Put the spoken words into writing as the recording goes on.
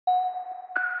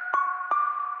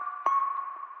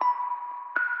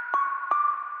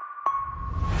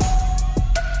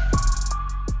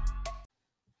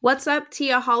What's up,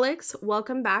 Teaholics?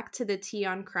 Welcome back to the Tea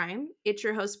on Crime. It's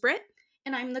your host, Britt.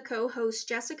 And I'm the co-host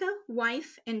Jessica,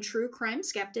 wife and true crime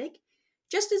skeptic.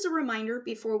 Just as a reminder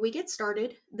before we get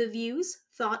started, the views,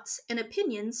 thoughts, and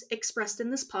opinions expressed in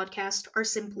this podcast are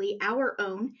simply our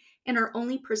own and are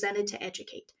only presented to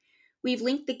educate. We've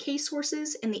linked the case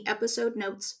sources in the episode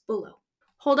notes below.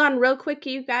 Hold on real quick,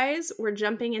 you guys. We're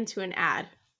jumping into an ad.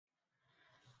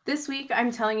 This week,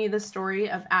 I'm telling you the story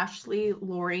of Ashley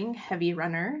Loring,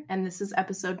 HeavyRunner, and this is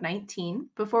episode 19.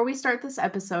 Before we start this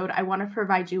episode, I want to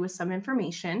provide you with some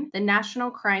information. The National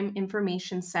Crime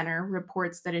Information Center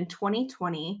reports that in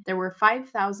 2020, there were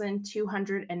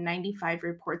 5,295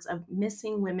 reports of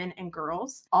missing women and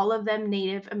girls, all of them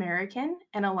Native American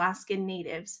and Alaskan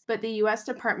Natives. But the U.S.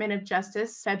 Department of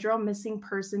Justice Federal Missing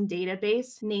Person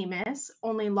Database, NamUs,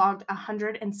 only logged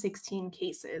 116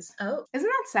 cases. Oh, Isn't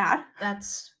that sad?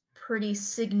 that's pretty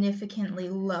significantly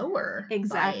lower.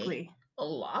 Exactly. By a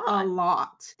lot. A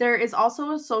lot. There is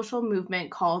also a social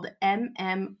movement called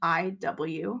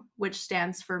MMIW, which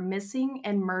stands for Missing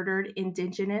and Murdered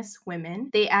Indigenous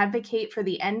Women. They advocate for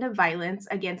the end of violence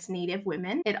against Native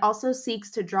women. It also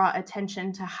seeks to draw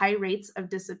attention to high rates of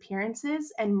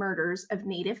disappearances and murders of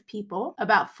Native people.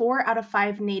 About 4 out of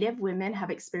 5 Native women have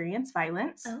experienced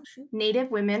violence. Oh, shoot. Native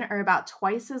women are about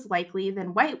twice as likely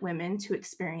than white women to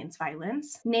experience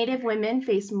violence. Native women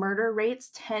face murder rates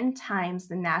 10 times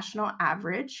the national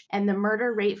average, and the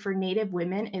murder rate for Native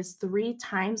women is 3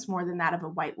 times more than that of a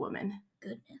white woman.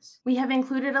 Goodness. We have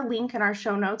included a link in our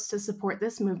show notes to support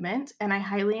this movement, and I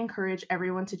highly encourage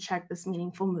everyone to check this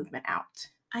meaningful movement out.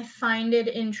 I find it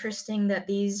interesting that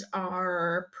these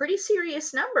are pretty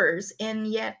serious numbers, and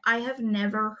yet I have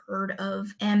never heard of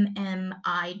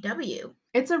MMIW.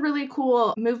 It's a really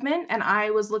cool movement, and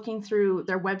I was looking through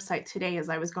their website today as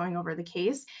I was going over the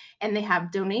case, and they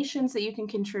have donations that you can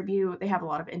contribute. They have a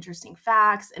lot of interesting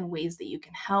facts and ways that you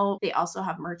can help. They also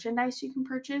have merchandise you can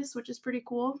purchase, which is pretty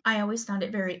cool. I always found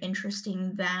it very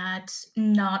interesting that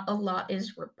not a lot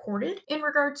is reported in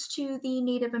regards to the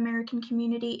Native American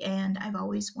community, and I've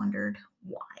always wondered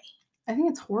why. I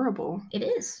think it's horrible. It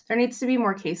is. There needs to be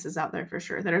more cases out there for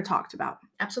sure that are talked about.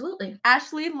 Absolutely.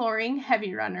 Ashley Loring,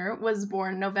 HeavyRunner, was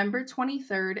born November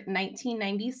 23rd,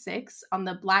 1996 on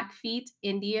the Blackfeet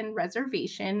Indian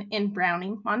Reservation in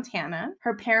Browning, Montana.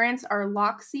 Her parents are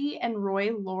Loxie and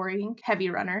Roy Loring,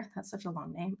 HeavyRunner. That's such a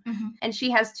long name. Mm-hmm. And she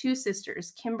has 2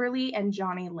 sisters, Kimberly and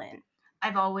Johnny Lynn.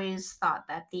 I've always thought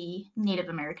that the Native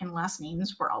American last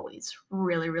names were always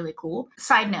really, really cool.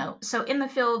 Side note, so in the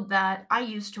field that I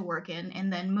used to work in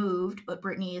and then moved, but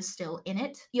Brittany is still in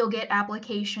it, you'll get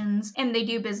applications and they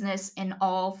do business in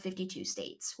all 52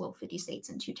 states. Well, 50 states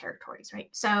and 2 territories, right?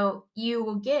 So you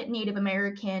will get Native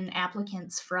American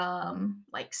applicants from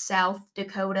like South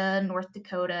Dakota, North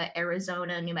Dakota,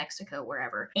 Arizona, New Mexico,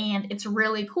 wherever. And it's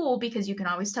really cool because you can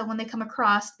always tell when they come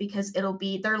across because it'll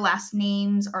be their last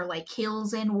names are like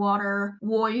in Water,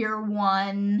 Warrior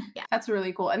 1. Yeah. That's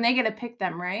really cool. And they get to pick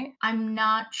them, right? I'm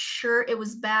not sure. It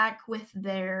was back with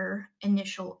their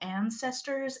initial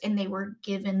ancestors, and they were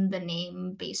given the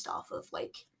name based off of,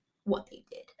 like, what they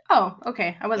did. Oh,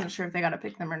 okay. I wasn't sure if they got to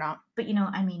pick them or not. But, you know,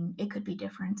 I mean, it could be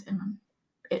different, and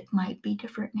it might be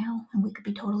different now, and we could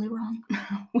be totally wrong.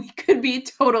 We could be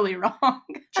totally wrong.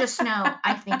 Just know,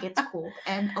 I think it's cool,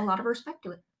 and a lot of respect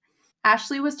to it.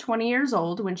 Ashley was 20 years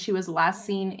old when she was last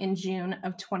seen in June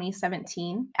of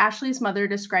 2017. Ashley's mother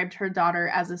described her daughter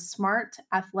as a smart,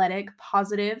 athletic,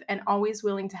 positive, and always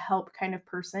willing to help kind of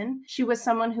person. She was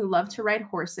someone who loved to ride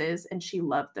horses, and she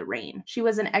loved the rain. She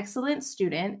was an excellent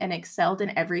student and excelled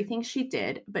in everything she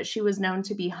did, but she was known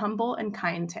to be humble and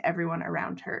kind to everyone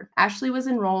around her. Ashley was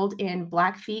enrolled in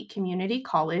Blackfeet Community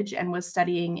College and was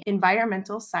studying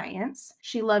environmental science.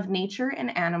 She loved nature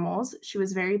and animals. She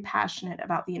was very passionate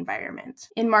about the environment.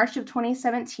 In March of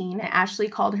 2017, Ashley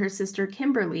called her sister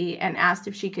Kimberly and asked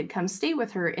if she could come stay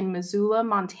with her in Missoula,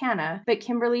 Montana, but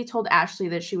Kimberly told Ashley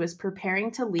that she was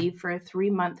preparing to leave for a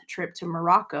 3-month trip to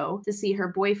Morocco to see her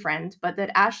boyfriend, but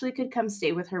that Ashley could come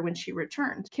stay with her when she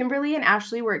returned. Kimberly and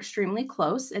Ashley were extremely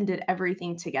close and did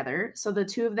everything together, so the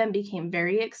 2 of them became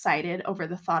very excited over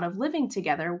the thought of living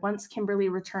together once Kimberly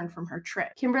returned from her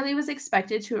trip. Kimberly was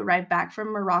expected to arrive back from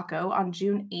Morocco on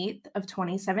June 8th of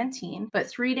 2017, but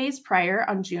 3 days prior,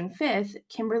 on June 5th,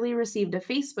 Kimberly received a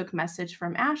Facebook message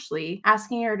from Ashley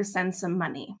asking her to send some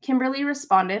money. Kimberly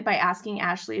responded by asking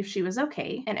Ashley if she was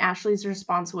okay, and Ashley's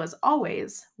response was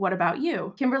always, "What about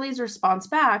you?" Kimberly's response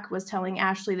back was telling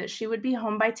Ashley that she would be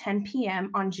home by 10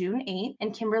 p.m. on June 8th,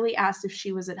 and Kimberly asked if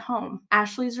she was at home.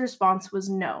 Ashley's response was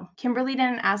no. Kimberly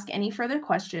didn't ask any further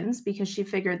questions because she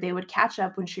figured they would catch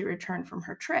up when she returned from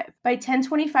her trip. By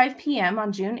 10:25 p.m.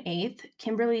 on June 8th,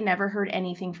 Kimberly never heard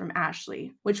anything from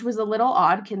Ashley, which was a little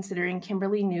odd considering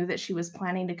Kimberly knew that she was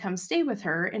planning to come stay with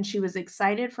her and she was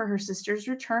excited for her sister's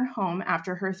return home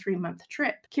after her 3-month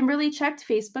trip. Kimberly checked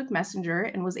Facebook Messenger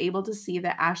and was able to see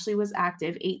that Ashley was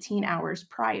active 18 hours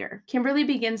prior. Kimberly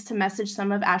begins to message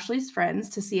some of Ashley's friends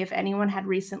to see if anyone had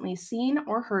recently seen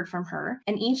or heard from her,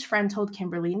 and each friend told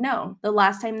Kimberly no. The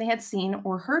last time they had seen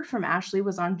or heard from Ashley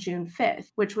was on June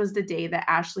 5th, which was the day that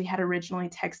Ashley had originally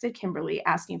texted Kimberly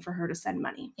asking for her to send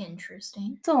money.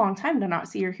 Interesting. It's a long time to not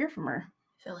see or hear from her.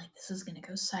 I feel like this is going to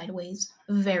go sideways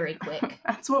very quick.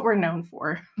 That's what we're known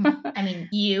for. I mean,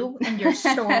 you and your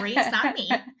stories, not me.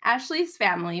 Ashley's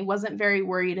family wasn't very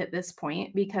worried at this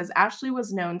point because Ashley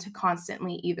was known to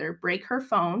constantly either break her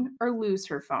phone or lose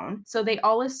her phone, so they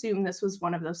all assumed this was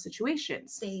one of those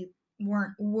situations. They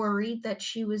weren't worried that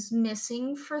she was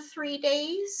missing for 3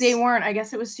 days? They weren't. I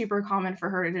guess it was super common for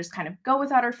her to just kind of go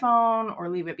without her phone or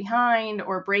leave it behind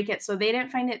or break it, so they didn't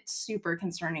find it super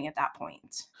concerning at that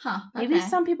point. Huh. Maybe okay.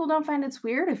 some people don't find it's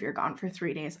weird if you're gone for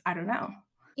 3 days. I don't know.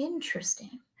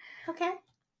 Interesting. Okay.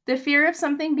 The fear of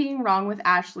something being wrong with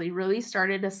Ashley really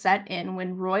started to set in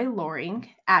when Roy Loring,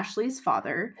 Ashley's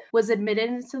father, was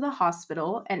admitted into the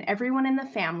hospital, and everyone in the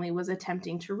family was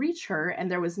attempting to reach her,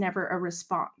 and there was never a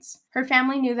response. Her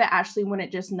family knew that Ashley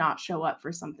wouldn't just not show up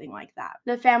for something like that.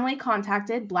 The family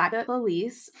contacted Black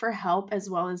Police for help,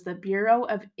 as well as the Bureau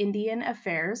of Indian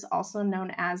Affairs, also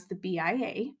known as the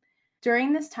BIA.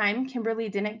 During this time, Kimberly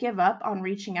didn't give up on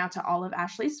reaching out to all of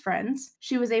Ashley's friends.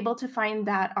 She was able to find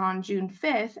that on June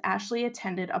 5th, Ashley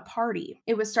attended a party.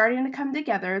 It was starting to come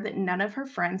together that none of her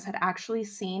friends had actually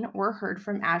seen or heard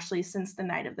from Ashley since the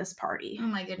night of this party. Oh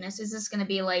my goodness, is this going to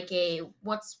be like a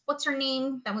what's her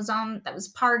name that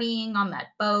was partying on that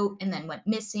boat and then went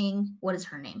missing? What is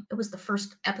her name? It was the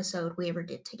first episode we ever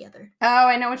did together. Oh,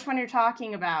 I know which one you're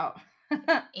talking about.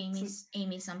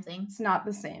 Amy something. It's not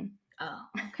the same. Oh,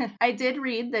 okay. I did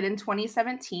read that in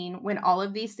 2017, when all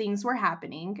of these things were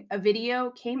happening, a video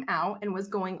came out and was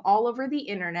going all over the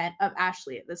internet of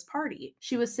Ashley at this party.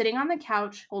 She was sitting on the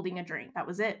couch holding a drink. That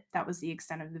was it. That was the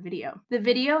extent of the video. The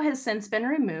video has since been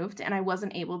removed, and I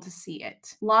wasn't able to see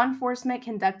it. Law enforcement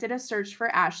conducted a search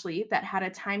for Ashley that had a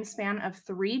time span of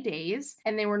 3 days,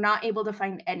 and they were not able to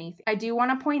find anything. I do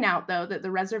want to point out, though, that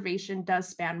the reservation does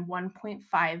span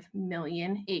 1.5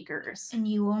 million acres. And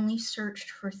you only searched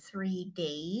for 3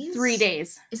 days? 3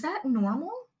 days. Is that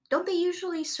normal? Don't they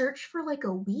usually search for like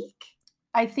a week?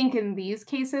 I think in these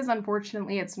cases,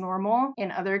 unfortunately, it's normal.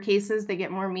 In other cases, they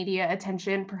get more media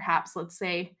attention. Perhaps, let's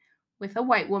say, with a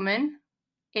white woman,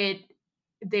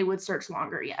 they would search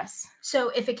longer, yes. So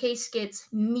if a case gets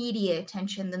media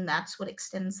attention, then that's what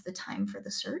extends the time for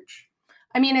the search?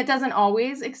 I mean, it doesn't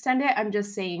always extend it. I'm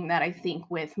just saying that I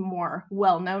think with more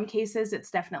well-known cases,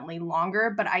 it's definitely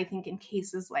longer. But I think in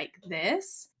cases like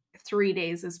this, 3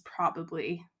 days is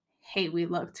probably, hey, we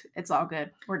looked, it's all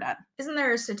good, we're done. Isn't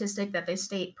there a statistic that they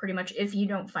state pretty much if you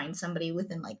don't find somebody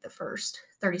within like the first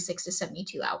 36 to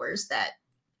 72 hours that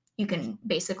you can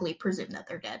basically presume that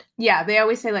they're dead? Yeah, they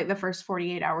always say like the first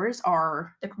 48 hours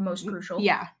are the most crucial.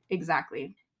 Yeah,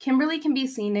 exactly. Kimberly can be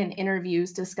seen in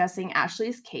interviews discussing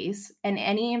Ashley's case and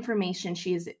any information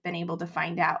she has been able to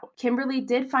find out. Kimberly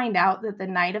did find out that the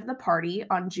night of the party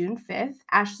on June 5th,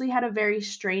 Ashley had a very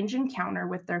strange encounter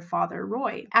with their father,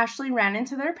 Roy. Ashley ran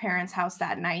into their parents' house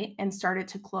that night and started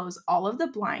to close all of the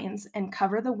blinds and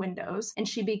cover the windows, and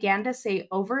she began to say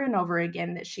over and over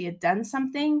again that she had done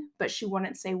something, but she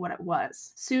wouldn't say what it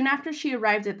was. Soon after she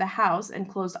arrived at the house and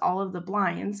closed all of the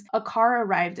blinds, a car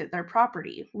arrived at their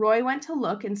property. Roy went to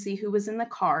look and see who was in the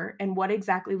car and what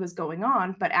exactly was going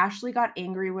on, but Ashley got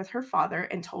angry with her father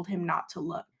and told him not to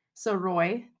look. So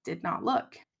Roy did not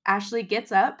look. Ashley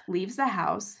gets up, leaves the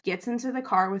house, gets into the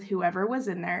car with whoever was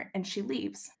in there, and she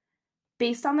leaves.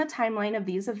 Based on the timeline of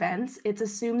these events, it's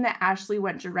assumed that Ashley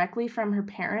went directly from her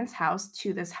parents' house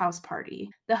to this house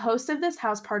party. The host of this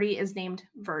house party is named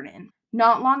Vernon.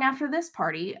 Not long after this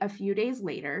party, a few days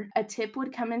later, a tip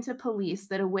would come into police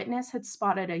that a witness had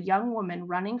spotted a young woman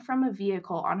running from a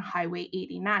vehicle on Highway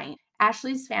 89.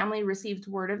 Ashley's family received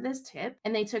word of this tip,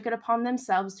 and they took it upon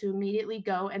themselves to immediately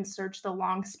go and search the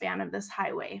long span of this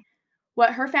highway.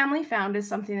 What her family found is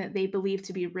something that they believe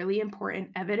to be really important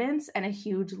evidence and a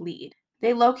huge lead.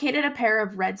 They located a pair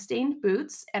of red-stained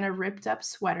boots and a ripped-up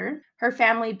sweater. Her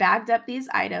family bagged up these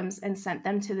items and sent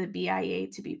them to the BIA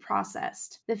to be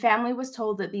processed. The family was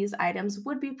told that these items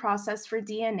would be processed for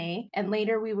DNA, and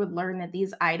later we would learn that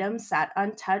these items sat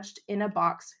untouched in a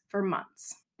box for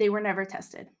months. They were never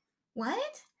tested.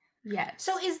 What? So Yes.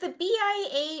 is the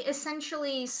BIA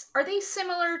essentially, are they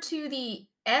similar to the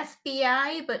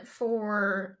FBI but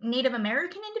for Native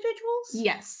American individuals?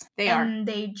 Yes, they are. And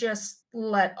they just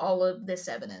let all of this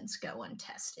evidence go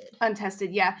untested.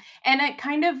 Untested, yeah. And it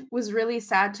kind of was really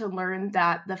sad to learn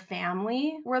that the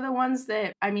family were the ones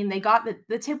that, I mean, they got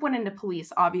the tip went into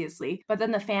police, obviously, but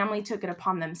then the family took it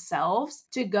upon themselves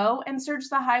to go and search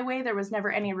the highway. There was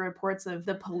never any reports of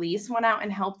the police went out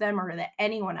and helped them or that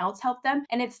anyone else helped them.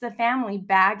 And it's the family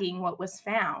bagging what was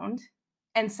found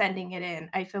and sending it in.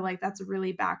 I feel like that's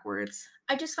really backwards.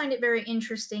 I just find it very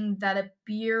interesting that a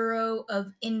Bureau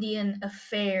of Indian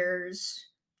Affairs,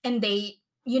 and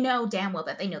you know damn well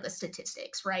that they know the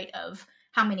statistics, right? Of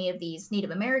how many of these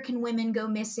Native American women go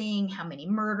missing, how many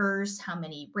murders, how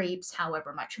many rapes,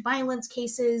 however much violence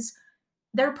cases.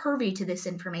 They're privy to this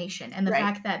information. And the Right.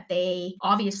 fact that they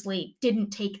obviously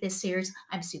didn't take this serious,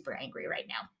 I'm super angry right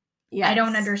now. I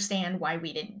don't Yes. understand why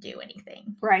we didn't do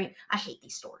anything. Right. I hate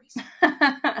these stories.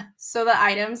 So the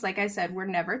items, like I said, were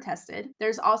never tested.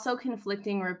 There's also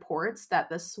conflicting reports that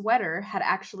the sweater had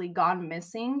actually gone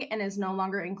missing and is no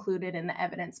longer included in the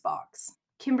evidence box.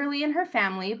 Kimberly and her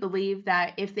family believe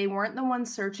that if they weren't the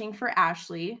ones searching for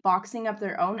Ashley, boxing up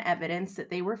their own evidence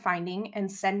that they were finding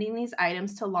and sending these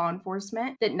items to law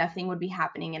enforcement, that nothing would be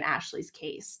happening in Ashley's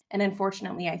case. And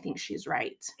unfortunately, I think she's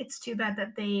right. It's too bad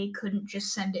that they couldn't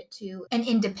just send it to an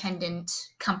independent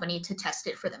company to test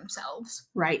it for themselves.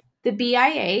 Right. The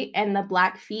BIA and the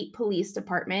Blackfeet Police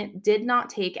Department did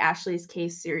not take Ashley's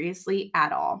case seriously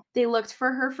at all. They looked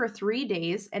for her for 3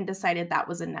 days and decided that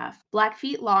was enough.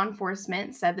 Blackfeet law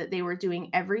enforcement said that they were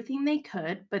doing everything they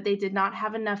could, but they did not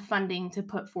have enough funding to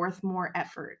put forth more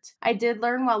effort. I did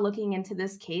learn while looking into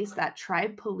this case that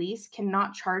tribe police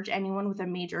cannot charge anyone with a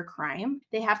major crime.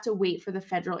 They have to wait for the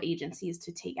federal agencies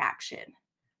to take action.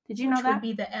 Did you know Which that? would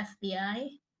be the FBI?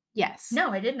 Yes.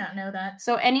 No, I did not know that.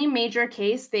 So any major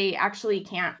case, they actually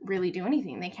can't really do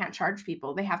anything. They can't charge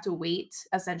people. They have to wait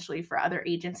essentially for other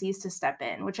agencies to step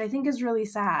in, which I think is really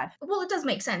sad. Well, it does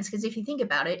make sense because if you think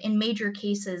about it, in major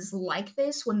cases like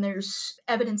this, when there's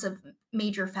evidence of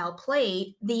major foul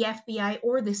play, the FBI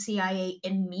or the CIA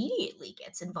immediately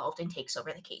gets involved and takes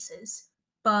over the cases.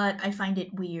 But I find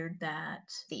it weird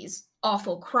that these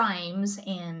awful crimes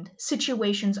and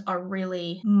situations are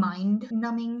really mind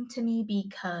numbing to me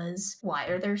because why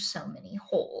are there so many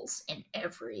holes in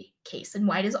every case? And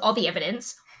why does all the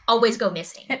evidence always go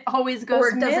missing? It always goes Or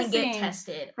it doesn't missing. get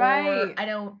tested? Right.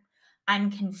 Or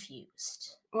I'm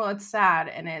confused. Well, it's sad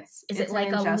and Is it's it an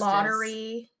like a injustice.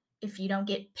 lottery? If you don't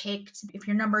get picked, if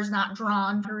your number's not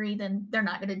drawn, then they're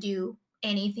not going to do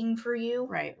anything for you.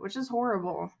 Right, which is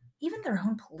horrible. Even their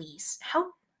own police. How?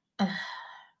 I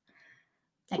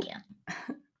can't.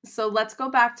 So let's go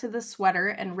back to the sweater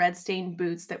and red stained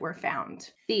boots that were found.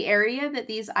 The area that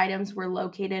these items were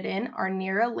located in are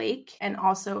near a lake and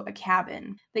also a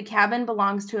cabin. The cabin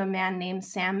belongs to a man named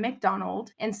Sam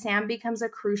McDonald, and Sam becomes a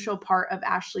crucial part of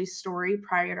Ashley's story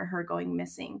prior to her going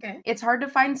missing. Okay. It's hard to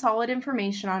find solid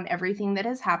information on everything that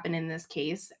has happened in this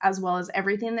case, as well as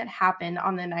everything that happened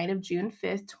on the night of June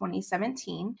 5th,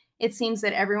 2017. It seems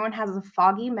that everyone has a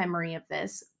foggy memory of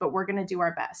this, but we're going to do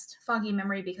our best. Foggy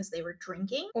memory because they were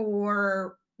drinking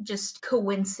or just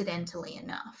coincidentally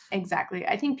enough? Exactly.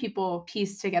 I think people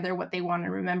piece together what they want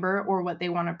to remember or what they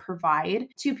want to provide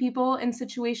to people in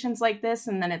situations like this.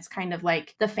 And then it's kind of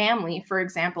like the family, for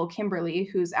example, Kimberly,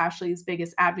 who's Ashley's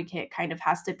biggest advocate, kind of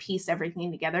has to piece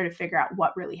everything together to figure out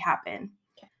what really happened.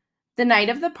 Okay. The night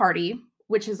of the party,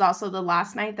 which is also the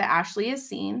last night that Ashley is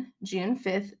seen, June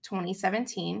 5th,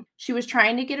 2017, she was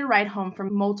trying to get a ride home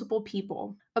from multiple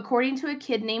people. According to a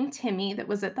kid named Timmy that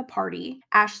was at the party,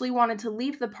 Ashley wanted to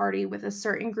leave the party with a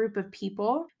certain group of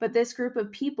people, but this group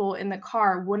of people in the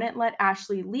car wouldn't let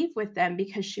Ashley leave with them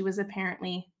because she was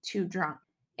apparently too drunk.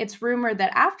 It's rumored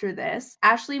that after this,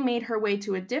 Ashley made her way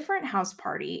to a different house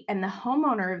party, and the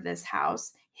homeowner of this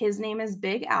house, his name is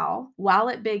Big Al. While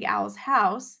at Big Al's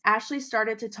house, Ashley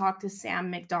started to talk to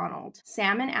Sam McDonald.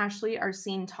 Sam and Ashley are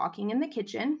seen talking in the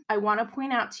kitchen. I want to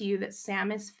point out to you that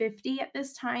Sam is 50 at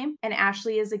this time, and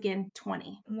Ashley is again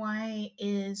 20. Why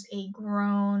is a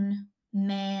grown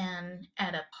man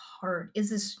at a party? Is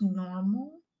this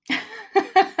normal?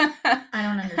 I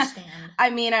don't understand. I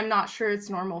mean, I'm not sure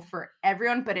it's normal for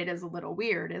everyone, but it is a little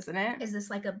weird, isn't it? Is this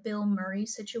like a Bill Murray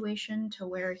situation to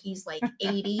where he's like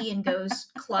 80 and goes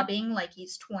clubbing like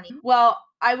he's 20? Well,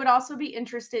 I would also be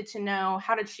interested to know,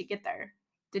 how did she get there?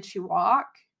 Did she walk?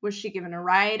 Was she given a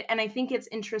ride? And I think it's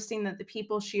interesting that the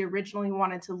people she originally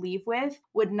wanted to leave with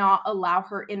would not allow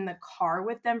her in the car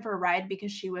with them for a ride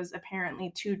because she was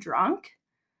apparently too drunk.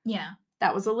 Yeah.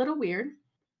 That was a little weird.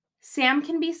 Sam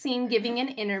can be seen giving an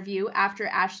interview after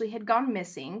Ashley had gone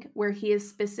missing, where he is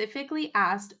specifically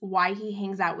asked why he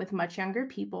hangs out with much younger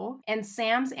people, and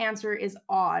Sam's answer is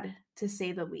odd, to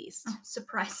say the least. Oh,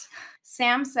 surprise.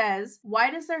 Sam says,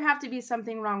 "Why does there have to be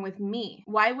something wrong with me?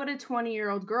 Why would a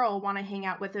 20-year-old girl want to hang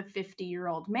out with a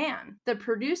 50-year-old man?" The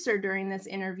producer during this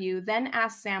interview then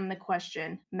asks Sam the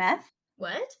question, "Meth?"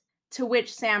 What? To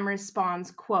which Sam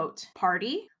responds, quote,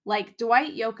 "Party? Like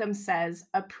Dwight Yoakam says,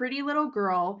 a pretty little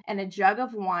girl and a jug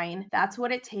of wine, that's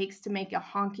what it takes to make a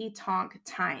honky-tonk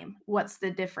time. What's the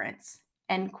difference?"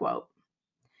 End quote.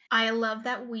 I love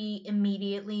that we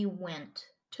immediately went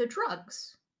to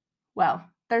drugs. Well,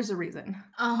 there's a reason.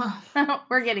 Oh,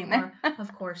 We're getting there.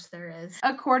 Of course there is.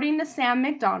 According to Sam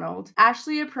McDonald,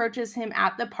 Ashley approaches him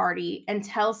at the party and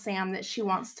tells Sam that she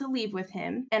wants to leave with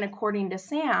him. And according to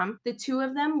Sam, the two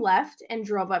of them left and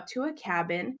drove up to a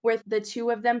cabin where the two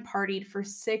of them partied for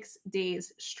 6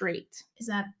 days straight. Is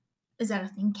that a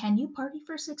thing? Can you party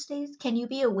for 6 days? Can you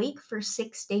be awake for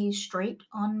 6 days straight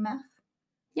on meth?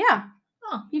 Yeah,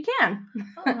 Oh, you can.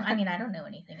 oh I mean, I don't know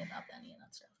anything about any of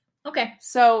that stuff. Okay.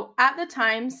 So at the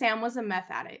time, Sam was a meth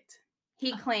addict.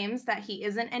 He claims that he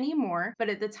isn't anymore, but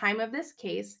at the time of this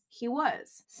case, he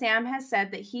was. Sam has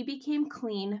said that he became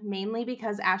clean mainly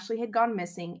because Ashley had gone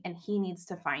missing and he needs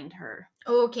to find her.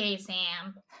 Okay,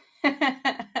 Sam.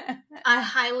 I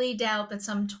highly doubt that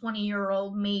some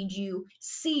 20-year-old made you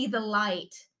see the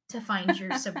light to find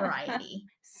your sobriety.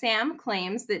 Sam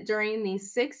claims that during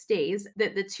these 6 days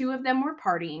that the two of them were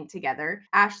partying together,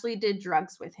 Ashley did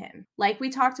drugs with him. Like we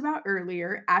talked about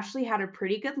earlier, Ashley had a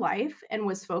pretty good life and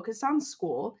was focused on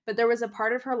school, but there was a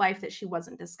part of her life that she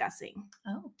wasn't discussing.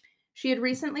 Oh. She had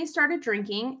recently started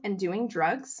drinking and doing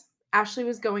drugs. Ashley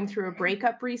was going through a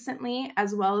breakup recently,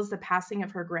 as well as the passing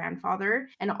of her grandfather,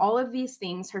 and all of these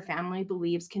things her family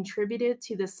believes contributed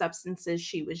to the substances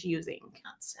she was using.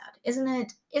 That's sad.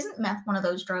 Isn't meth one of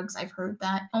those drugs I've heard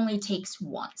that only takes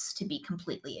once to be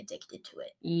completely addicted to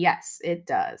it? Yes, it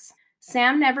does.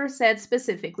 Sam never said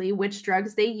specifically which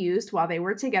drugs they used while they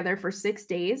were together for 6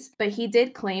 days, but he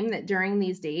did claim that during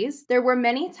these days, there were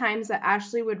many times that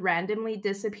Ashley would randomly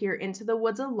disappear into the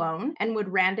woods alone and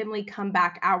would randomly come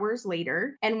back hours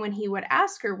later. And when he would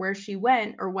ask her where she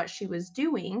went or what she was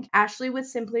doing, Ashley would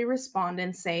simply respond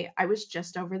and say, "I was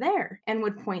just over there," and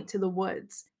would point to the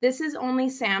woods. This is only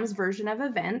Sam's version of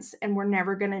events, and we're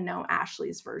never going to know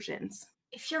Ashley's versions.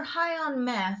 If you're high on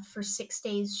meth for 6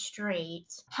 days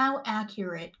straight, how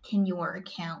accurate can your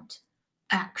account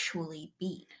actually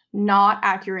be? Not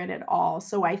accurate at all.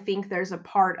 So I think there's a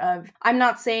part of, I'm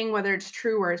not saying whether it's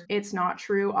true or it's not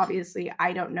true. Obviously,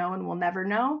 I don't know and we'll never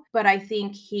know. But I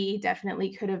think he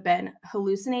definitely could have been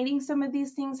hallucinating some of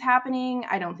these things happening.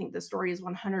 I don't think the story is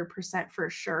 100% for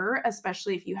sure,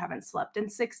 especially if you haven't slept in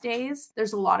 6 days.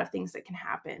 There's a lot of things that can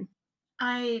happen.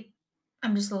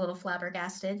 I'm just a little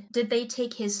flabbergasted. Did they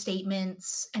take his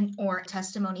statements or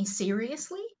testimony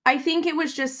seriously? I think it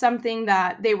was just something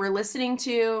that they were listening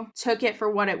to, took it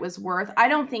for what it was worth. I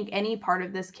don't think any part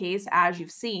of this case, as you've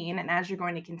seen and as you're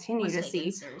going to continue to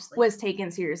see, was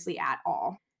taken seriously at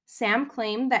all. Sam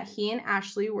claimed that he and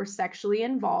Ashley were sexually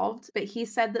involved, but he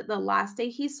said that the last day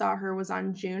he saw her was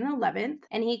on June 11th,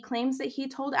 and he claims that he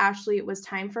told Ashley it was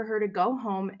time for her to go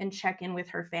home and check in with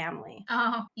her family.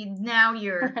 Oh, now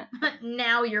you're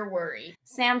now you're worried.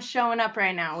 Sam's showing up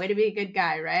right now. Way to be a good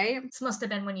guy, right? This must have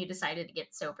been when you decided to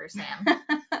get sober, Sam.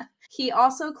 He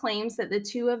also claims that the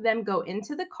two of them go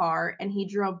into the car and he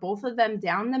drove both of them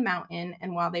down the mountain.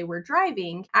 And while they were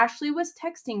driving, Ashley was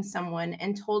texting someone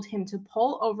and told him to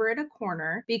pull over at a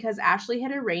corner because Ashley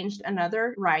had arranged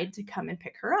another ride to come and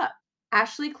pick her up.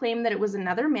 Ashley claimed that it was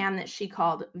another man that she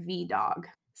called V-Dog.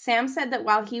 Sam said that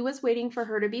while he was waiting for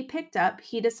her to be picked up,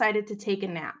 he decided to take a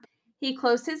nap. He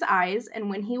closed his eyes, and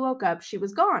when he woke up, she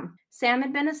was gone. Sam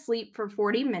had been asleep for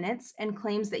 40 minutes and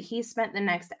claims that he spent the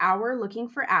next hour looking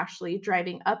for Ashley,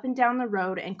 driving up and down the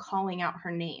road and calling out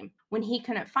her name. When he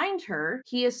couldn't find her,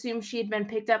 he assumed she had been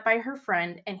picked up by her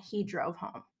friend, and he drove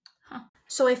home.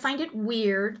 So I find it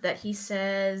weird that he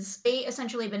says they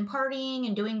essentially been partying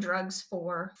and doing drugs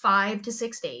for 5 to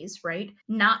 6 days, right?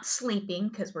 Not sleeping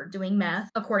because we're doing meth,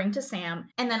 according to Sam.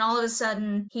 And then all of a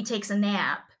sudden, he takes a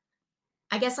nap.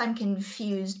 I guess I'm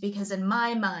confused because in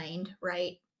my mind,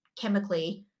 right,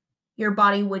 chemically, your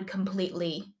body would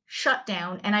completely shut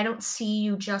down. And I don't see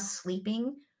you just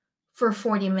sleeping for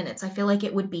 40 minutes. I feel like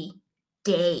it would be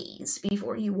days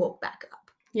before you woke back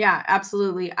up. Yeah,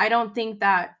 absolutely. I don't think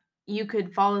that you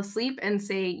could fall asleep and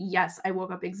say, yes, I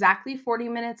woke up exactly 40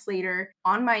 minutes later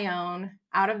on my own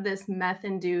out of this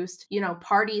meth-induced,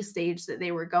 party stage that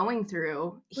they were going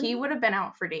through. He would have been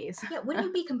out for days. Yeah, wouldn't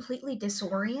you be completely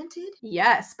disoriented?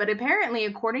 Yes, but apparently,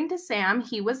 according to Sam,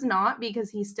 he was not, because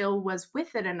he still was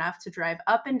with it enough to drive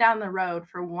up and down the road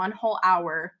for 1 whole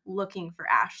hour looking for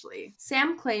Ashley.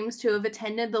 Sam claims to have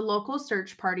attended the local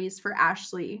search parties for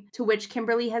Ashley, to which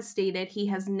Kimberly has stated he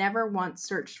has never once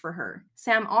searched for her.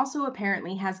 Sam also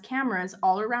apparently has cameras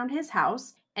all around his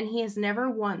house, and he has never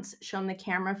once shown the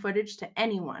camera footage to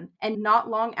anyone. And not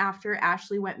long after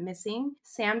Ashley went missing,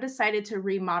 Sam decided to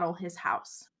remodel his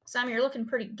house. Sam, you're looking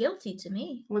pretty guilty to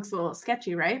me. Looks a little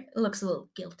sketchy, right? It looks a little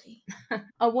guilty.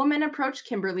 A woman approached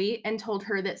Kimberly and told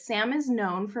her that Sam is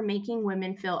known for making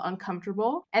women feel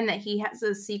uncomfortable and that he has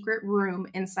a secret room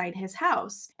inside his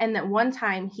house, and that one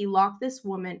time he locked this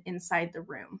woman inside the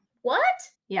room. What?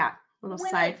 Yeah, little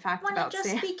side fact about Sam.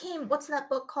 When it just became, what's that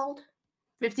book called?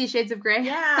 50 Shades of Grey?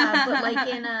 Yeah, but like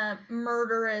in a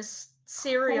murderous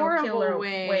serial Horrible killer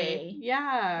way.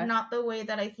 Yeah. Not the way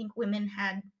that I think women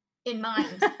had in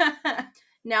mind.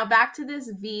 Now back to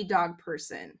this V-Dog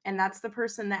person, and that's the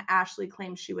person that Ashley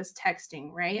claims she was texting,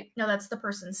 right? No, that's the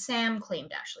person Sam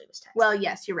claimed Ashley was texting. Well,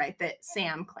 yes, you're right, that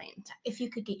Sam claimed. If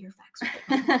you could get your facts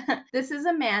right. This is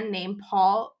a man named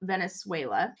Paul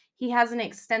Venezuela. He has an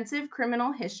extensive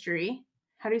criminal history.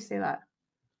 How do you say that?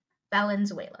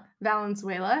 Valenzuela.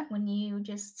 Valenzuela? When you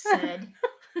just said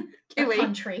a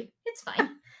country. It's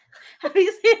fine. How do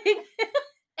you say it?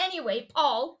 Anyway,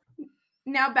 Paul.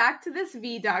 Now back to this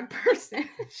V-Dog person.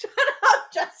 Shut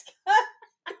up, Jessica.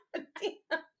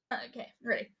 Okay,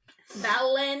 ready.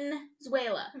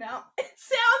 Valenzuela. No, it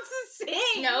sounds the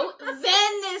same. No,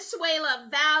 Venezuela.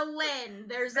 Valen.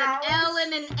 There's an L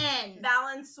and an N.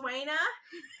 Valenzuela.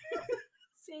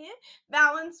 See it?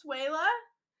 Valenzuela.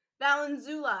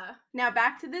 Valenzuela. Now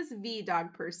back to this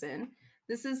V-Dog person.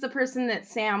 This is the person that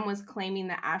Sam was claiming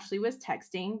that Ashley was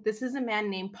texting. This is a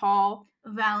man named Paul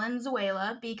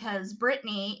Valenzuela, because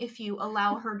Brittany, if you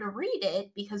allow her to read it,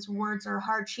 because words are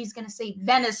hard, she's going to say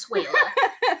Venezuela.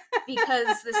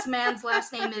 Because this man's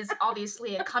last name is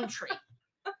obviously a country.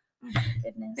 Oh my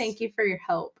goodness. Thank you for your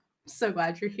help. So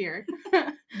glad you're here.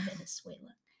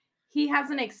 Venezuela. He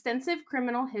has an extensive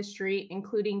criminal history,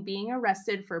 including being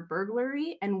arrested for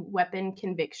burglary and weapon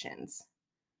convictions.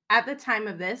 At the time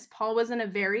of this, Paul was in a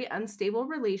very unstable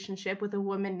relationship with a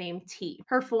woman named T.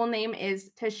 Her full name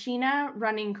is Tashina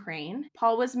Running Crane.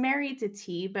 Paul was married to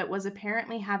T, but was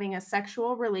apparently having a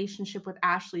sexual relationship with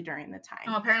Ashley during the time.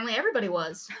 Oh, apparently everybody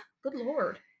was. Good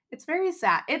Lord. It's very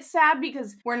sad. It's sad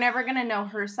because we're never going to know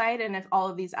her side and if all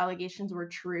of these allegations were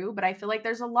true, but I feel like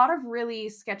there's a lot of really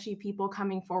sketchy people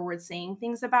coming forward saying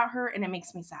things about her, and it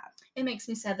makes me sad. It makes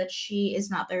me sad that she is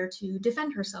not there to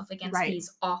defend herself against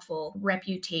these awful,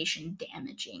 reputation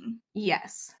damaging.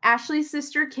 Yes. Ashley's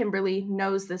sister Kimberly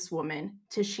knows this woman,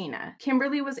 Tashina.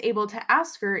 Kimberly was able to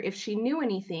ask her if she knew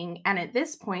anything, and at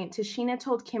this point, Tashina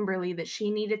told Kimberly that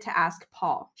she needed to ask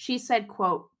Paul. She said,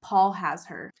 quote, Paul has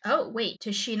her. Oh, wait.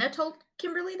 Tashina told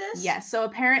Kimberly this? Yes. So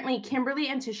apparently Kimberly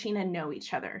and Tashina know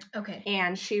each other. Okay.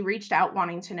 And she reached out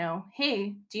wanting to know,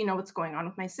 hey, do you know what's going on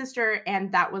with my sister?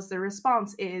 And that was the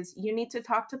response is, you need to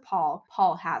talk to Paul.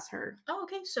 Paul has her. Oh,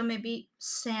 okay. So maybe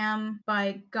Sam,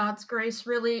 by God's grace,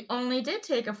 really only did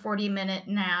take a 40-minute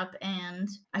nap, and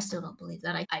I still don't believe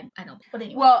that. I don't. But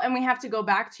anyway. Well, and we have to go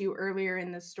back to earlier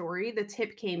in the story. The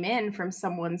tip came in from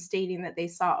someone stating that they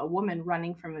saw a woman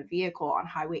running from a vehicle on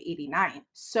Highway 89.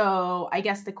 So I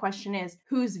guess the question is,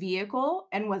 whose vehicle,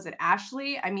 and was it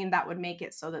Ashley? I mean, that would make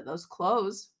it so that those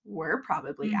clothes were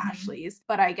probably Ashley's,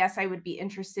 but I guess I would be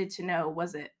interested to know,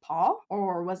 was it Paul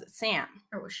or was it Sam?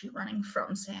 Or was she running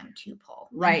from Sam to Paul?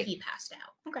 Right. And he passed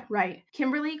out. Okay. Right.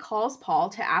 Kimberly calls Paul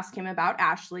to ask him about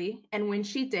Ashley, and when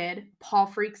she did, Paul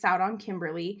freaks out on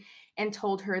Kimberly and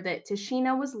told her that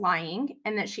Tashina was lying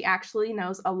and that she actually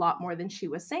knows a lot more than she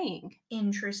was saying.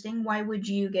 Interesting. Why would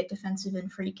you get defensive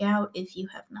and freak out if you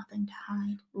have nothing to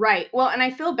hide? Right. Well, and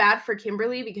I feel bad for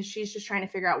Kimberly because she's just trying to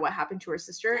figure out what happened to her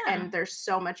sister, and there's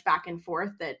so much back and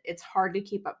forth that it's hard to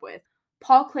keep up with.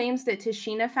 Paul claims that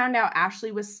Tashina found out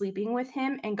Ashley was sleeping with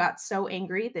him and got so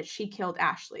angry that she killed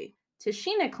Ashley.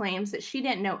 Tashina claims that she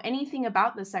didn't know anything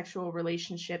about the sexual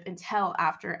relationship until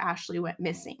after Ashley went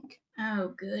missing.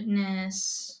 Oh,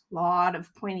 goodness. Lot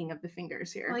of pointing of the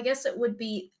fingers here. Well, I guess it would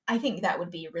be, I think that would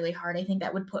be really hard. I think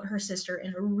that would put her sister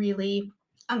in a really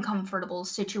uncomfortable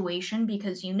situation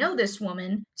because you know this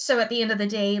woman. So at the end of the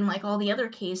day, in like all the other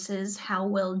cases, how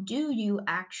well do you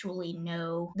actually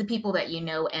know the people that you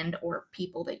know and or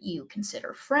people that you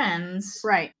consider friends?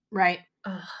 Right, right.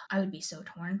 Ugh, I would be so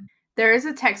torn. There is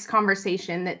a text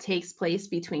conversation that takes place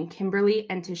between Kimberly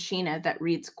and Tashina that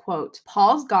reads, quote,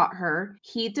 Paul's got her,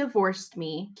 he divorced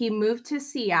me, he moved to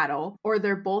Seattle, or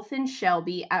they're both in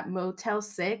Shelby at Motel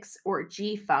 6 or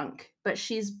G-Funk, but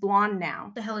she's blonde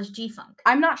now. The hell is G-Funk?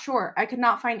 I'm not sure. I could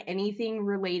not find anything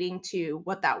relating to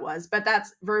what that was, but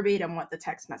that's verbatim what the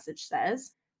text message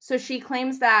says. So she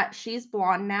claims that she's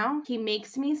blonde now. He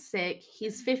makes me sick.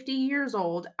 He's 50 years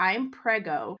old. I'm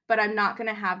preggo, but I'm not going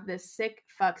to have this sick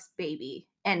fucks baby.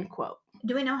 End quote.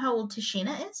 Do we know how old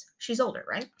Tashina is? She's older,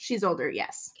 right? She's older,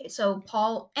 yes. Okay, so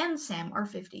Paul and Sam are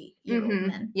 50-year-old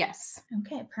men. Yes.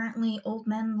 Okay, apparently old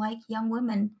men like young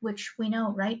women, which we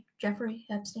know, right? Jeffrey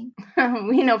Epstein?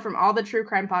 We know from all the true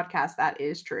crime podcasts that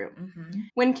is true. Mm-hmm.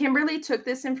 When Kimberly took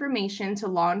this information to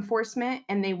law enforcement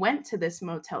and they went to this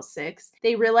Motel 6,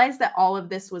 they realized that all of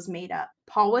this was made up.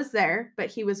 Paul was there, but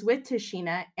he was with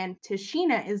Tashina, and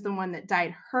Tashina is the one that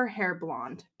dyed her hair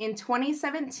blonde. In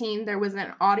 2017, there was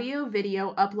an audio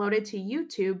video uploaded to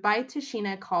YouTube by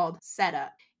Tashina called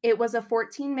Setup. It was a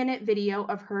 14-minute video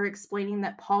of her explaining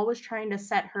that Paul was trying to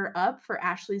set her up for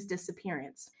Ashley's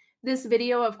disappearance. This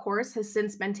video, of course, has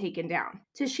since been taken down.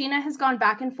 Tashina has gone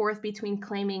back and forth between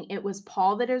claiming it was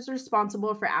Paul that is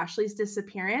responsible for Ashley's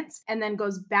disappearance and then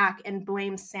goes back and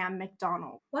blames Sam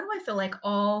McDonald. Why do I feel like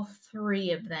all three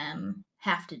of them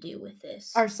have to do with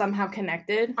this? Are somehow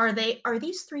connected? Are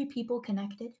these three people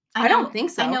connected? I don't think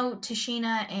so. I know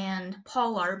Tashina and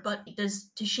Paul are, but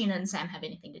does Tashina and Sam have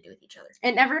anything to do with each other?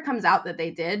 It never comes out that they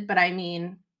did, but I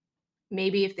mean,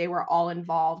 maybe if they were all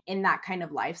involved in that kind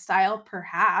of lifestyle,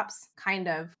 perhaps kind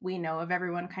of we know of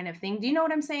everyone kind of thing. Do you know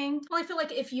what I'm saying? Well, I feel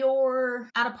like if you're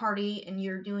at a party and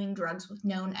you're doing drugs with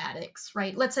known addicts,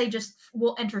 right? Let's say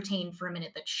we'll entertain for a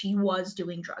minute that she was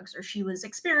doing drugs or she was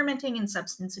experimenting in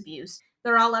substance abuse.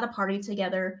 They're all at a party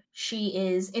together. She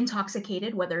is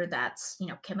intoxicated, whether that's,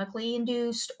 chemically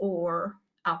induced or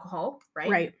alcohol, right?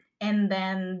 Right. And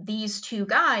then these two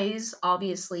guys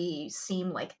obviously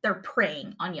seem like they're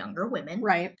preying on younger women.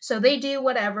 Right. So they do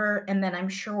whatever. And then I'm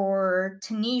sure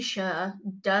Tanisha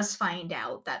does find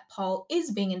out that Paul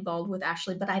is being involved with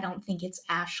Ashley, but I don't think it's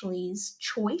Ashley's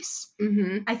choice.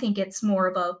 Mm-hmm. I think it's more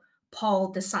of a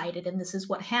Paul decided and this is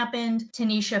what happened.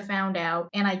 Tanisha found out.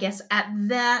 And I guess at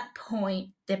that point,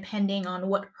 depending on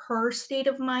what her state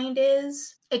of mind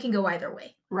is, it can go either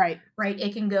way. Right. Right?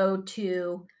 It can go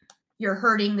to you're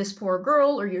hurting this poor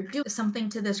girl or you're doing something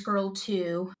to this girl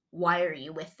too. Why are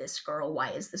you with this girl? Why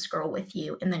is this girl with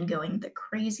you? And then going the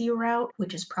crazy route,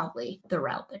 which is probably the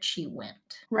route that she went.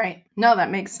 Right. No, that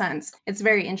makes sense. It's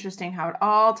very interesting how it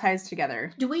all ties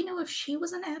together. Do we know if she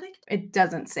was an addict? It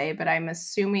doesn't say, but I'm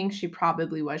assuming she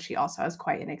probably was. She also has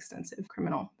quite an extensive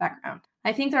criminal background.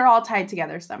 I think they're all tied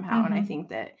together somehow, and I think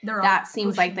that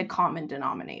seems like the common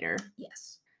denominator.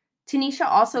 Yes. Tanisha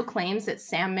also claims that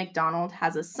Sam McDonald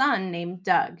has a son named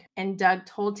Doug, and Doug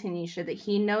told Tanisha that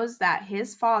he knows that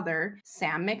his father,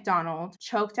 Sam McDonald,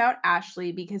 choked out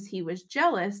Ashley because he was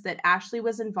jealous that Ashley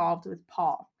was involved with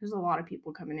Paul. There's a lot of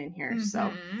people coming in here,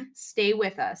 so stay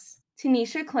with us.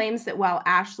 Tanisha claims that while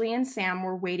Ashley and Sam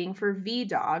were waiting for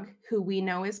V-Dog, who we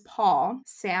know is Paul,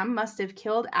 Sam must have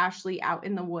killed Ashley out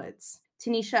in the woods.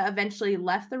 Tanisha eventually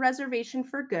left the reservation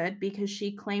for good because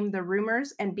she claimed the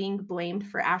rumors and being blamed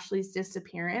for Ashley's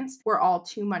disappearance were all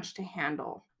too much to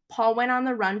handle. Paul went on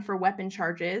the run for weapon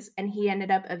charges, and he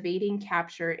ended up evading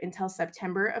capture until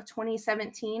September of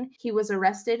 2017. He was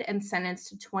arrested and sentenced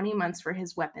to 20 months for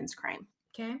his weapons crime.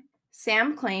 Okay.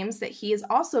 Sam claims that he is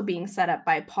also being set up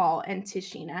by Paul and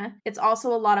Tashina. It's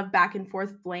also a lot of back and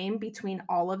forth blame between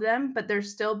all of them, but there's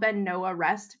still been no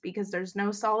arrest because there's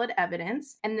no solid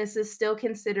evidence, and this is still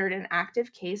considered an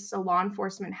active case, so law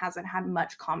enforcement hasn't had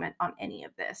much comment on any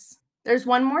of this. There's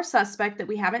one more suspect that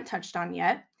we haven't touched on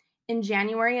yet. In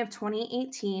January of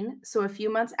 2018, so a few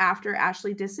months after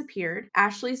Ashley disappeared,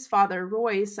 Ashley's father,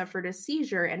 Roy, suffered a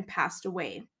seizure and passed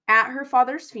away. At her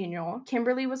father's funeral,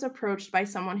 Kimberly was approached by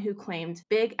someone who claimed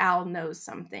Big Al knows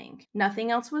something.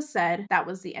 Nothing else was said. That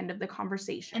was the end of the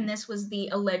conversation. And this was the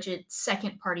alleged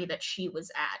second party that she was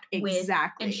at.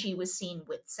 Exactly. And she was seen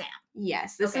with Sam.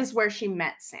 Yes, this is where she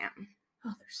met Sam.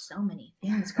 Oh, there's so many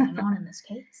things going on in this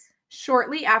case.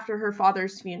 Shortly after her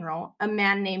father's funeral, a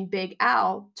man named Big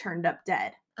Al turned up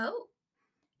dead. Oh.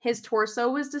 His torso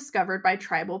was discovered by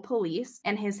tribal police,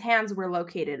 and his hands were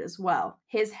located as well.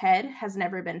 His head has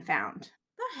never been found.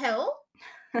 The hell?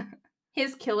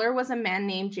 His killer was a man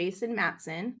named Jason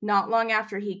Matson. Not long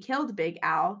after he killed Big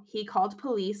Al, he called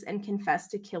police and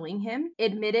confessed to killing him,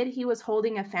 admitted he was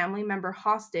holding a family member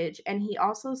hostage, and he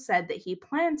also said that he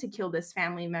planned to kill this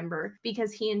family member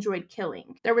because he enjoyed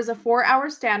killing. There was a 4-hour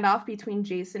standoff between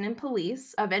Jason and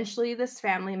police. Eventually, this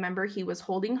family member he was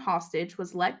holding hostage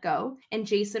was let go, and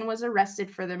Jason was arrested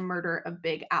for the murder of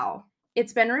Big Al.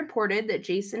 It's been reported that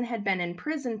Jason had been in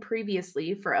prison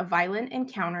previously for a violent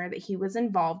encounter that he was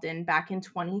involved in back in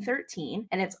 2013,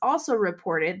 and it's also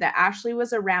reported that Ashley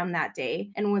was around that day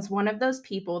and was one of those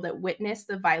people that witnessed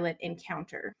the violent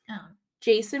encounter. Oh.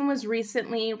 Jason was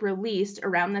recently released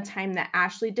around the time that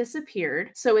Ashley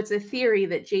disappeared, so it's a theory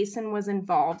that Jason was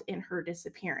involved in her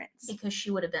disappearance. Because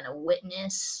she would have been a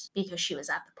witness because she was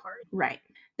at the party. Right.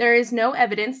 There is no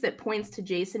evidence that points to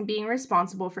Jason being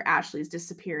responsible for Ashley's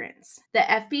disappearance. The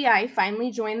FBI finally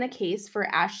joined the case for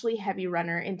Ashley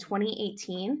HeavyRunner in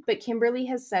 2018, but Kimberly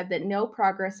has said that no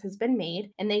progress has been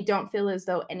made and they don't feel as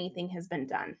though anything has been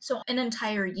done. So an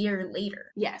entire year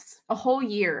later. Yes, a whole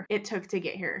year it took to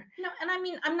get here. No, and I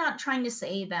mean, I'm not trying to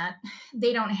say that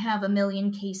they don't have a million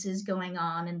cases going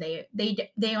on and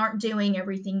they aren't doing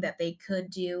everything that they could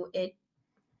do.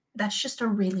 That's just a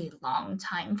really long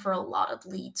time for a lot of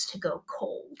leads to go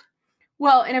cold.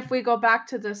 Well, and if we go back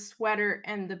to the sweater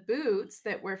and the boots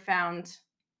that were found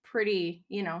pretty,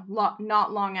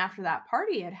 not long after that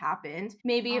party had happened,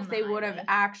 maybe On if the they would have highway.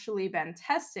 actually been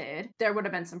tested, there would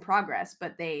have been some progress,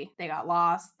 but they got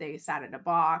lost, they sat in a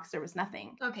box, there was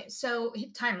nothing. Okay, so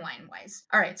timeline wise.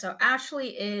 All right, so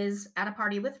Ashley is at a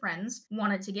party with friends,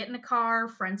 wanted to get in a car.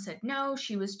 Friend said no,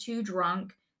 she was too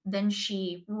drunk. Then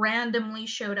she randomly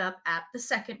showed up at the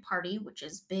second party, which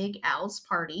is Big Al's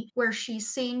party, where she's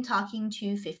seen talking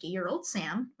to 50-year-old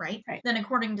Sam, right? Right. Then,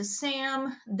 according to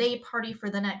Sam, they party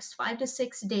for the next 5 to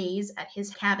 6 days at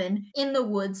his cabin in the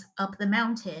woods up the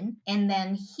mountain. And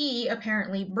then he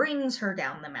apparently brings her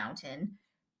down the mountain,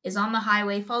 is on the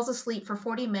highway, falls asleep for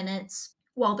 40 minutes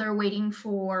while they're waiting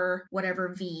for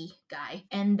whatever V guy.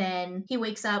 And then he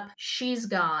wakes up, she's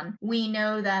gone. We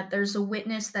know that there's a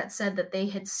witness that said that they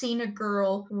had seen a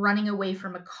girl running away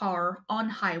from a car on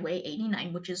Highway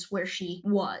 89, which is where she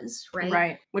was, right?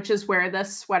 Right, which is where the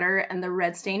sweater and the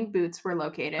red stained boots were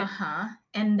located. Uh-huh.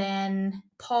 And then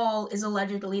Paul is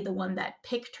allegedly the one that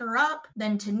picked her up.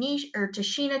 Then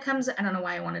Tashina comes. I don't know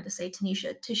why I wanted to say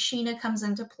Tanisha. Tashina comes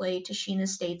into play. Tashina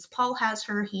states Paul has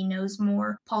her. He knows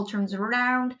more. Paul turns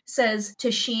around, says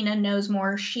Tashina knows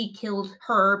more. She killed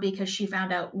her because she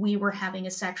found out we were having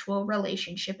a sexual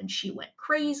relationship and she went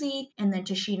crazy. And then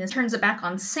Tashina turns it back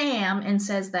on Sam and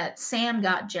says that Sam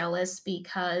got jealous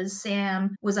because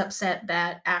Sam was upset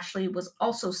that Ashley was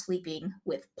also sleeping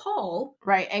with Paul.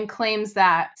 Right, and claims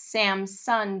that Sam's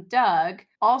son, Doug,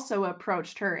 also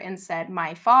approached her and said,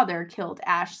 my father killed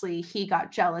Ashley. He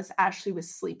got jealous. Ashley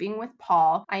was sleeping with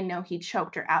Paul. I know he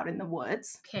choked her out in the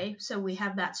woods. Okay, so we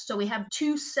have that. So we have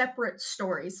two separate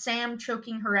stories. Sam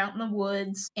choking her out in the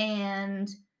woods and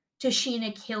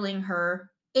Tashina killing her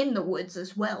in the woods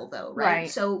as well, though, right?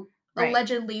 So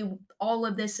allegedly all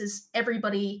of this is,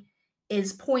 everybody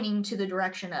is pointing to the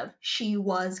direction of she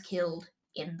was killed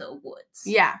in the woods.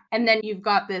 Yeah. And then you've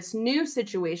got this new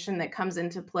situation that comes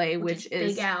into play, which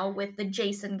is Big Al with the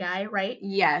Jason guy, right?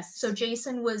 Yes. So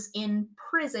Jason was in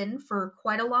prison for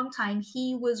quite a long time.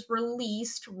 He was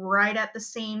released right at the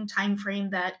same time frame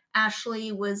that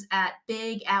Ashley was at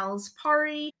Big Al's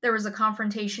party. There was a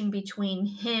confrontation between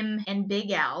him and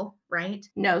Big Al, right?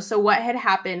 No, so what had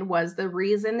happened was the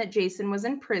reason that Jason was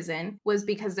in prison was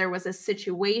because there was a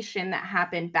situation that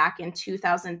happened back in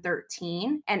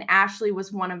 2013, and Ashley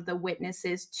was one of the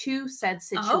witnesses to said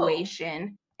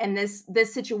situation. And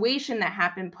this situation that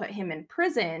happened put him in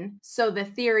prison. So the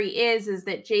theory is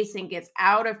that Jason gets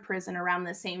out of prison around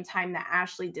the same time that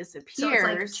Ashley disappears. So it's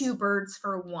like two birds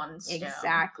for one stone.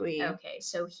 Exactly. Okay,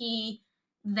 so he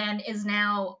then is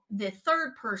now the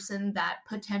third person that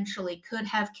potentially could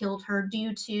have killed her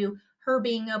due to her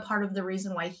being a part of the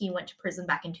reason why he went to prison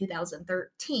back in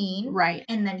 2013. Right.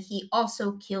 And then he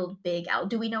also killed Big Al.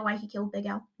 Do we know why he killed Big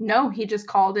Al? No, he just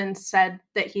called and said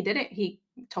that he did it. He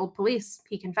told police.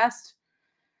 He confessed.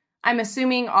 I'm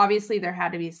assuming, obviously, there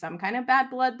had to be some kind of bad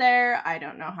blood there. I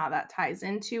don't know how that ties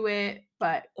into it,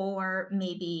 but... Or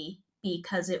maybe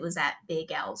because it was at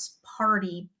Big Al's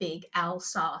party, Big Al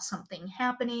saw something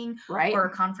happening, right, or a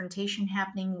confrontation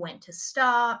happening, went to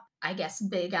stop. I guess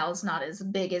Big Al's not as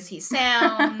big as he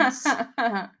sounds.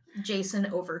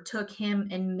 Jason overtook him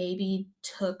and maybe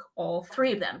took all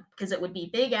three of them because it would be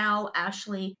Big Al,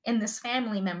 Ashley, and this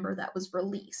family member that was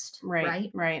released, Right,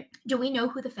 right? right. Do we know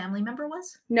who the family member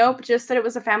was? Nope, just that it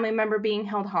was a family member being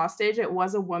held hostage. It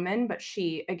was a woman, but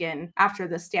she, again, after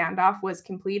the standoff was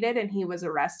completed and he was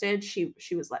arrested, she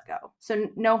was let go. So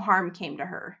no harm came to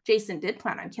her. Jason did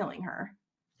plan on killing her.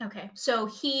 Okay, so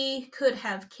he could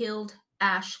have killed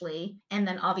Ashley and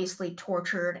then obviously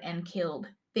tortured and killed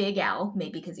Big Al,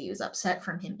 maybe because he was upset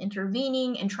from him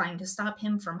intervening and trying to stop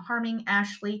him from harming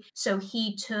Ashley. So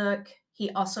he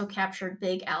also captured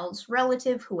Big Al's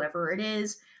relative, whoever it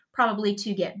is, probably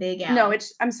to get Big Al. No,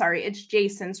 I'm sorry, it's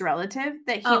Jason's relative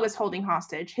that he was holding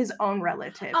hostage, his own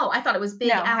relative. Oh, I thought it was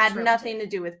Big Al's had relative. nothing to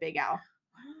do with Big Al.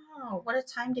 Wow, what a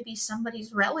time to be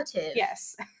somebody's relative.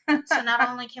 Yes. So not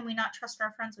only can we not trust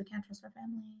our friends, we can't trust our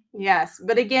family. Yes,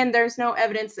 but again, there's no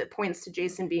evidence that points to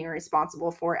Jason being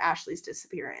responsible for Ashley's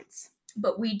disappearance.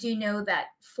 But we do know that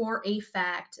for a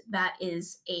fact that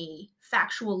is a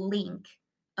factual link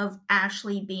of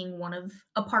Ashley being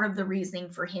a part of the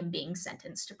reasoning for him being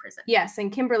sentenced to prison. Yes,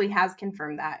 and Kimberly has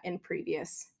confirmed that in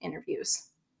previous interviews.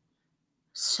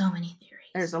 So many theories.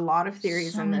 There's a lot of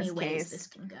theories in this case. So many ways this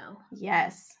can go.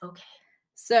 Yes. Okay.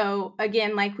 So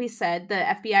again, like we said, the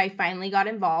FBI finally got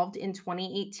involved in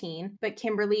 2018, but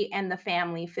Kimberly and the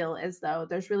family feel as though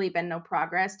there's really been no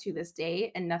progress to this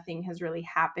day and nothing has really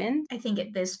happened. I think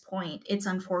at this point, it's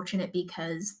unfortunate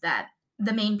because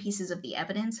the main pieces of the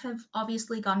evidence have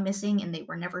obviously gone missing and they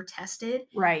were never tested.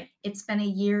 Right. It's been a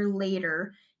year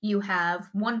later. You have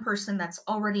one person that's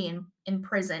already in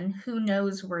prison. Who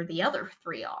knows where the other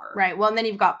three are? Right. Well, and then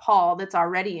you've got Paul that's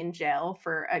already in jail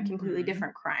for a completely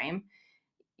different crime.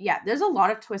 Yeah, there's a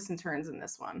lot of twists and turns in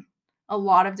this one. A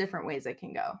lot of different ways it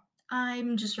can go.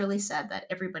 I'm just really sad that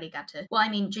everybody got to. Well, I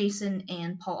mean, Jason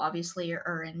and Paul obviously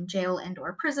are in jail and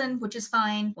or prison, which is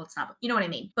fine. Well, it's not. You know what I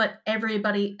mean? But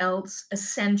everybody else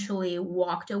essentially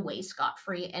walked away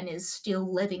scot-free and is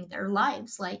still living their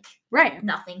lives like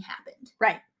nothing happened.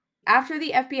 Right. After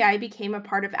the FBI became a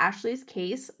part of Ashley's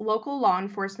case, local law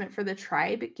enforcement for the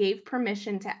tribe gave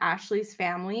permission to Ashley's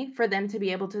family for them to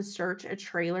be able to search a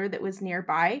trailer that was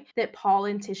nearby that Paul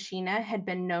and Tashina had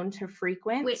been known to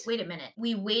frequent. Wait a minute.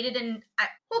 We waited and...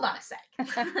 hold on a sec.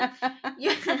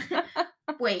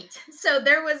 Wait. So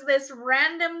there was this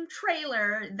random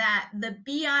trailer that the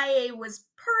BIA was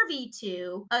privy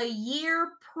to a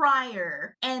year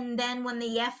prior, and then when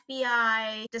the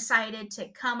FBI decided to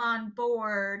come on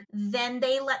board, then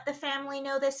they let the family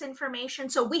know this information.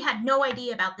 So we had no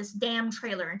idea about this damn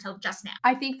trailer until just now.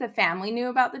 I think the family knew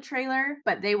about the trailer,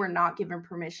 but they were not given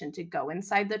permission to go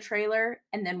inside the trailer.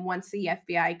 And then once the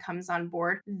FBI comes on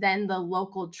board, then the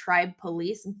local tribe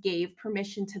police gave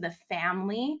permission to the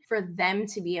family for them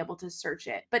to be able to search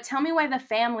it. But tell me why the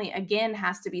family again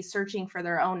has to be searching for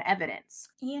their own evidence.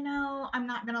 You know, I'm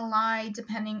not gonna lie,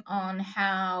 depending on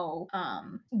how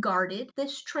guarded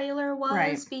this trailer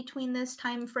was between this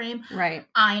time frame. Right.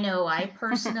 I know I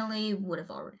personally would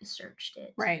have already searched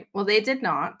it. Right. Well, they did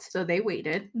not, so they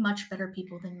waited. Much better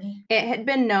people than me. It had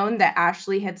been known that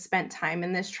Ashley had spent time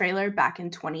in this trailer back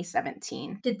in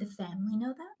 2017. Did the family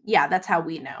know that? Yeah, that's how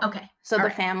we know. Okay. So the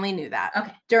family knew that.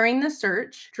 Okay. During the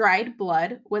search, dried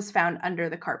blood was found under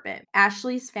the carpet.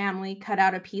 Ashley's family cut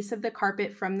out a piece of the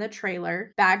carpet from the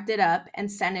trailer, bagged it up,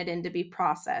 and sent it in to be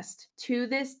processed. To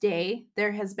this day,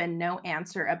 there has been no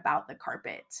answer about the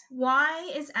carpet.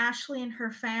 Why is Ashley and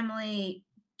her family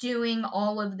doing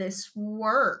all of this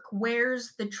work?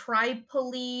 Where's the tribe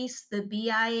police, the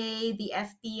BIA, the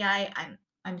FBI?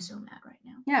 I'm so mad right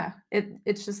now. Yeah,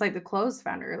 it's just like the clothes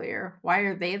found earlier. Why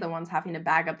are they the ones having to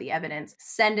bag up the evidence,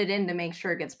 send it in to make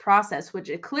sure it gets processed, which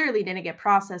it clearly didn't get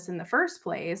processed in the first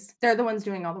place? They're the ones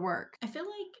doing all the work. I feel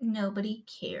like nobody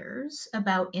cares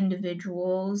about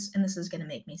individuals, and this is going to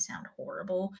make me sound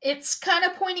horrible. It's kind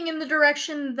of pointing in the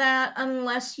direction that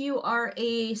unless you are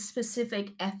a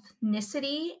specific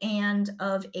ethnicity and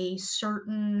of a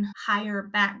certain higher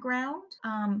background,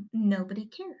 nobody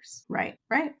cares. Right.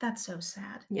 That's so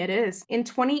sad. It is. In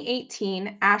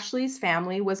 2018, Ashley's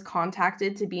family was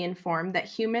contacted to be informed that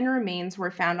human remains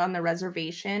were found on the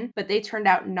reservation, but they turned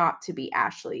out not to be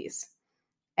Ashley's.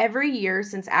 Every year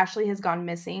since Ashley has gone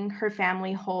missing, her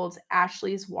family holds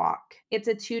Ashley's Walk. It's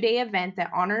a 2-day event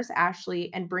that honors Ashley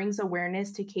and brings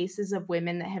awareness to cases of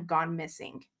women that have gone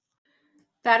missing.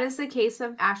 That is the case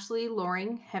of Ashley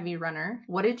Loring, HeavyRunner.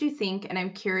 What did you think? And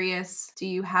I'm curious, do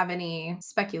you have any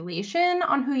speculation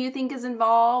on who you think is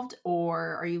involved,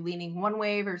 or are you leaning one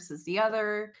way versus the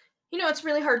other? You know, it's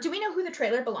really hard. Do we know who the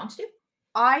trailer belongs to?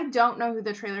 I don't know who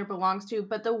the trailer belongs to,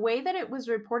 but the way that it was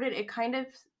reported, it kind of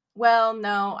Well,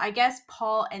 no, I guess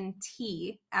Paul and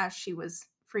T, as she was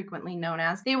frequently known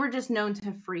as, they were just known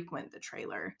to frequent the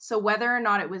trailer. So whether or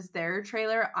not it was their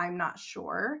trailer, I'm not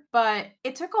sure. But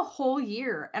it took a whole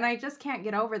year, and I just can't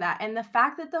get over that. And the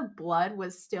fact that the blood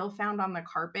was still found on the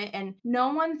carpet, and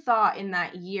no one thought in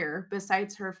that year,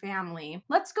 besides her family,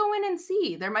 let's go in and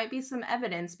see. There might be some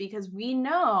evidence because we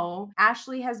know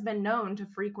Ashley has been known to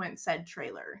frequent said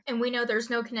trailer. And we know there's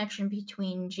no connection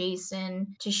between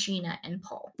Jason, Tashina, and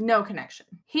Paul. No connection.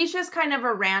 He's just kind of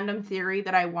a random theory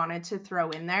that I wanted to throw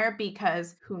in there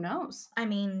because who knows? I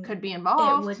mean, Could be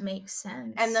involved. it would make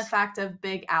sense. And the fact of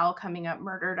Big Al coming up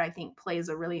murdered, I think, plays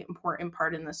a really important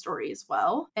part in the story as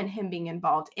well, and him being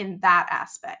involved in that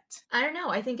aspect. I don't know.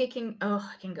 I think it can go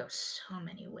so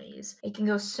many ways. It can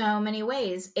go so many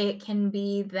ways. It can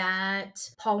be that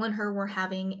Paul and her were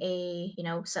having a,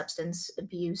 substance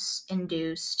abuse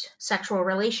induced sexual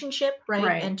relationship, right?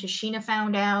 Right. And Tashina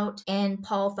found out, and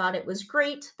Paul thought it was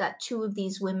great that two of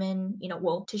these women,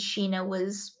 Tashina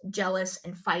was jealous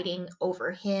and fighting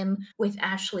over him with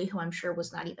Ashley, who I'm sure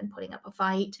was not even putting up a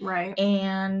fight. Right.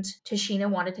 And Tashina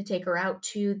wanted to take her out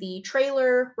to the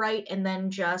trailer, right? And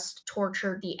then just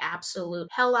torture the absolute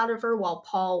hell out of her while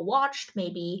Paul watched,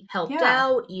 maybe helped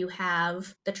out. You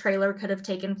have the trailer could have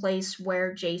taken place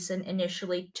where Jason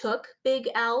initially took Big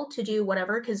Al to do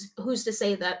whatever, because who's to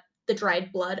say that the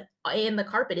dried blood in the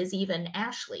carpet is even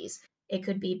Ashley's? It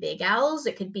could be Big Al's.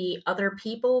 It could be other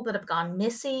people that have gone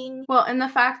missing. Well, and the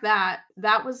fact that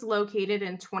that was located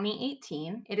in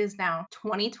 2018, it is now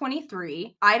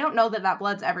 2023. I don't know that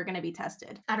blood's ever going to be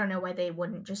tested. I don't know why they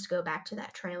wouldn't just go back to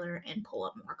that trailer and pull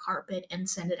up more carpet and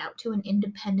send it out to an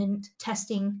independent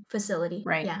testing facility.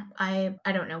 Right. Yeah, I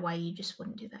don't know why you just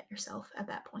wouldn't do that yourself at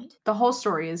that point. The whole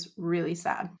story is really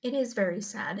sad. It is very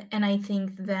sad, and I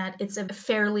think that it's a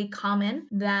fairly common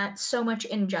that so much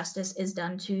injustice is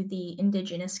done to the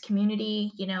indigenous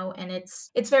community, and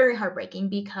it's very heartbreaking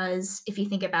because if you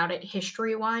think about it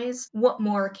history-wise, what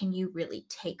more can you really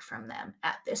take from them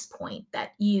at this point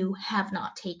that you have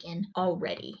not taken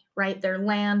already, right? Their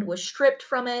land was stripped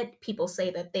from it. People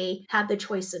say that they had the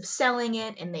choice of selling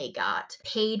it and they got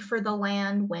paid for the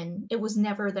land when it was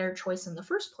never their choice in the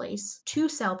first place to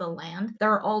sell the land.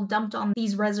 They're all dumped on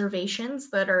these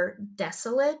reservations that are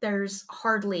desolate. There's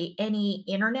hardly any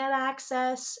internet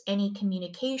access, any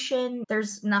communication.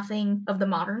 There's nothing of the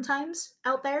modern times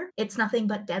out there. It's nothing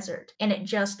but desert. And it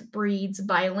just breeds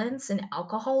violence and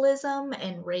alcoholism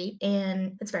and rape.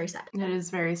 And it's very sad. It is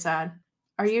very sad.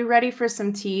 Are you ready for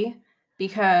some tea?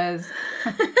 Because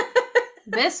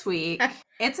this week,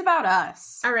 it's about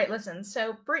us. All right, listen.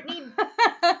 So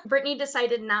Brittany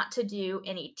decided not to do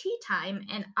any tea time,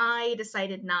 and I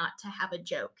decided not to have a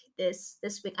joke this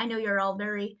week. I know you're all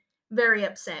very, very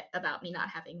upset about me not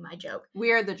having my joke.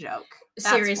 We're the joke.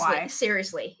 That's why.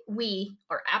 Seriously, we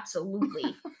are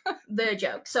absolutely the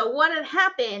joke. So what had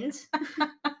happened,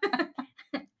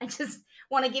 I just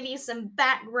want to give you some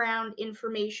background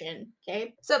information,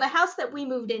 okay? So the house that we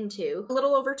moved into a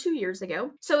little over 2 years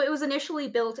ago, so it was initially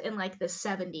built in like the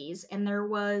 70s, and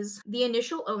the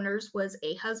initial owners was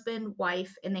a husband,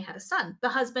 wife, and they had a son. The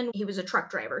husband, he was a truck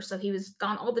driver, so he was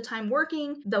gone all the time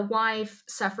working. The wife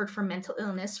suffered from mental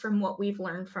illness from what we've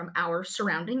learned from our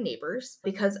surrounding neighbors,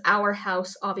 because our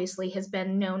house obviously has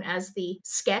been known as the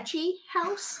sketchy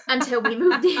house until we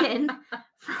moved in.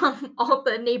 From all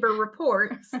the neighbor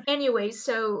reports. Anyway,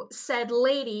 so said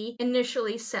lady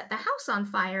initially set the house on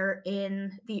fire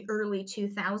in the early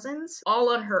 2000s, all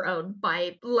on her own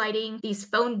by lighting these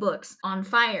phone books on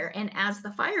fire. And as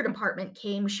the fire department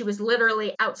came, she was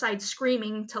literally outside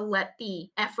screaming to let the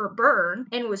effer burn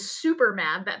and was super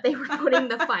mad that they were putting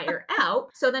the fire out.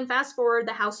 So then fast forward,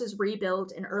 the house is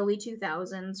rebuilt in early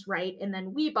 2000s, right? And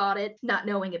then we bought it, not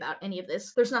knowing about any of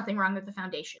this. There's nothing wrong with the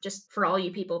foundation, just for all you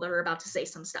people that are about to say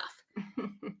some stuff.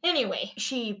 Anyway,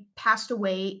 she passed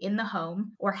away in the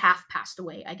home, or half passed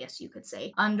away, I guess you could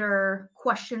say, under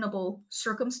questionable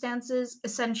circumstances.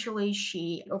 Essentially,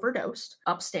 she overdosed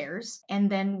upstairs and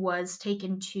then was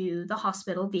taken to the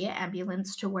hospital via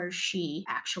ambulance to where she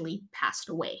actually passed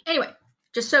away. Anyway,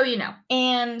 just so you know.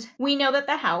 And we know that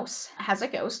the house has a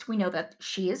ghost. We know that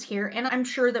she is here. And I'm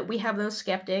sure that we have those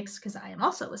skeptics, because I am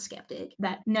also a skeptic,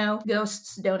 that no,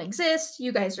 ghosts don't exist.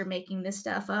 You guys are making this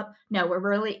stuff up. No, we're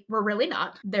really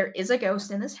not. There is a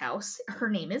ghost in this house. Her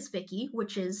name is Vicky,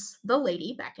 which is the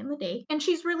lady back in the day. And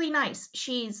she's really nice.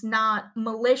 She's not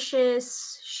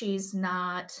malicious. She's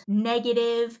not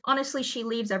negative. Honestly, she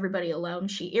leaves everybody alone.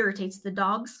 She irritates the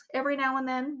dogs every now and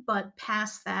then. But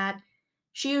past that,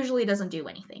 she usually doesn't do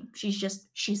anything.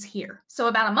 She's here. So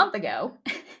about a month ago,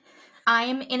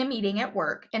 I'm in a meeting at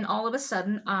work, and all of a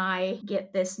sudden I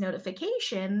get this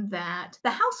notification that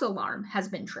the house alarm has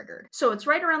been triggered. So it's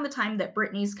right around the time that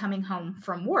Brittany's coming home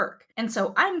from work. And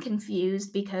so I'm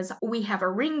confused because we have a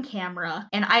Ring camera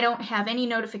and I don't have any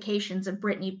notifications of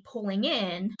Brittany pulling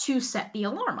in to set the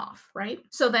alarm off, right?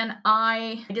 So then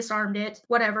I disarmed it,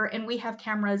 whatever, and we have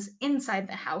cameras inside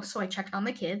the house. So I checked on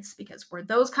the kids because we're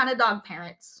those kind of dog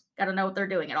parents. Gotta know what they're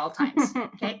doing at all times.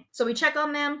 Okay. So we check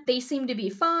on them. They seem to be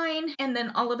fine. And then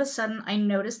all of a sudden, I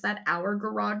notice that our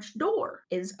garage door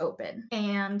is open.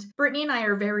 And Brittany and I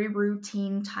are very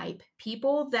routine type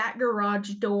people. That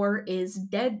garage door is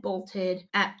dead bolted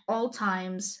at all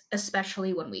times,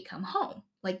 especially when we come home.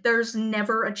 Like, there's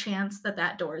never a chance that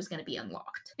that door is going to be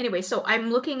unlocked. Anyway, so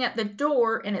I'm looking at the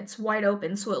door and it's wide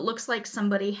open. So it looks like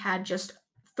somebody had just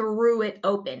threw it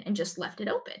open and just left it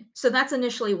open. So that's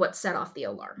initially what set off the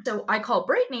alarm. So I call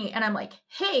Brittany and I'm like,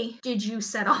 hey, did you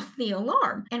set off the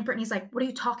alarm? And Brittany's like, what are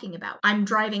you talking about? I'm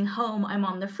driving home. I'm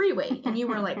on the freeway. And you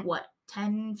were like, what?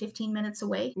 10, 15 minutes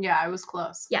away? Yeah, I was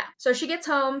close. Yeah. So she gets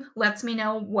home, lets me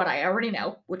know what I already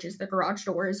know, which is the garage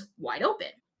door is wide open.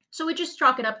 So we just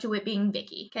chalk it up to it being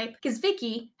Vicky, okay? Because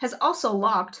Vicky has also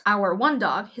locked our one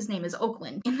dog, his name is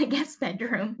Oakland, in the guest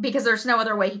bedroom because there's no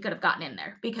other way he could have gotten in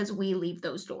there because we leave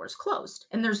those doors closed.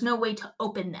 And there's no way to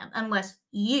open them unless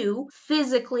you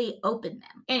physically open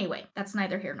them. Anyway, that's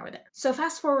neither here nor there. So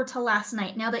fast forward to last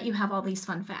night, now that you have all these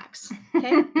fun facts,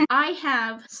 okay? I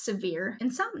have severe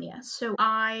insomnia, so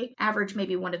I average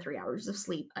maybe 1 to 3 hours of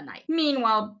sleep a night.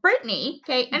 Meanwhile, Brittany,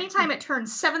 okay, anytime it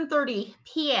turns 7:30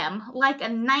 p.m., like a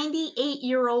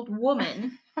 98-year-old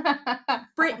woman,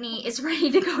 Brittany is ready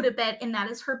to go to bed, and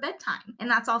that is her bedtime. And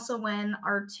that's also when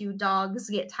our 2 dogs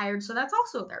get tired, so that's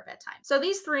also their bedtime. So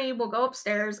these 3 will go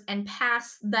upstairs and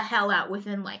pass the hell out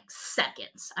within like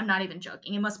seconds. I'm not even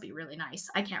joking. It must be really nice.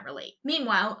 I can't relate.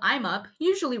 Meanwhile, I'm up,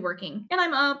 usually working, and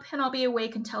I'm up and I'll be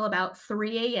awake until about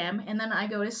 3 a.m. and then I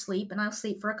go to sleep and I'll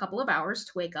sleep for a couple of hours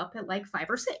to wake up at like 5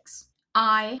 or 6.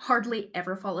 I hardly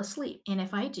ever fall asleep. And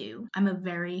if I do, I'm a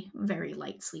very, very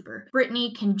light sleeper.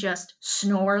 Brittany can just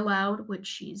snore loud, which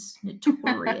she's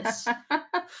notorious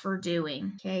for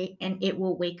doing, okay? And it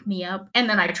will wake me up. And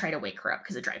then I try to wake her up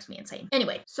because it drives me insane.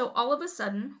 Anyway, so all of a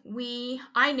sudden,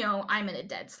 I know I'm in a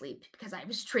dead sleep because I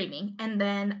was dreaming. And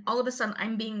then all of a sudden,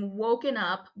 I'm being woken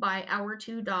up by our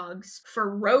 2 dogs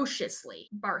ferociously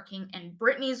barking. And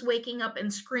Brittany's waking up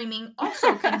and screaming,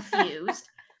 also confused.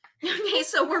 Okay,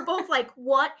 so we're both like,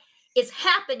 what is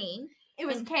happening? It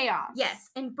was chaos. Yes,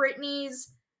 and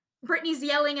Brittany's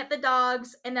yelling at the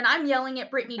dogs, and then I'm yelling at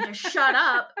Brittany to shut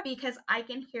up because I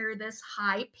can hear this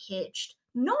high-pitched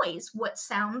noise, what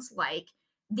sounds like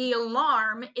the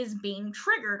alarm is being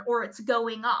triggered or it's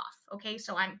going off. Okay,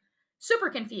 so I'm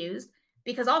super confused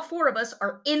because all 4 of us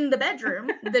are in the bedroom.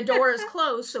 The door is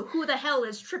closed, so who the hell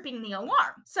is tripping the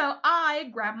alarm? So I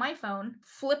grab my phone,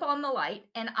 flip on the light,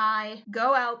 and I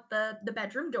go out the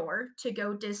bedroom door to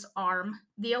go disarm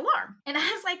the alarm. And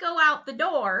as I go out the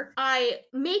door, I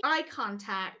make eye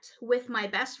contact with my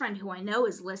best friend who I know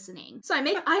is listening. So I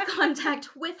make eye contact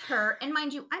with her, and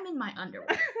mind you, I'm in my underwear.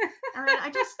 All right,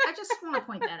 I just want to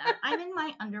point that out. I'm in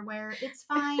my underwear. It's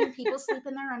fine. People sleep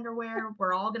in their underwear.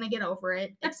 We're all going to get over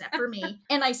it, except for me.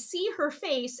 And I see her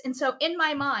face. And so in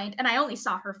my mind, and I only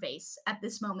saw her face at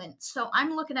this moment. So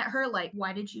I'm looking at her like,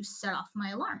 why did you set off my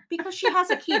alarm? Because she has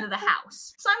a key to the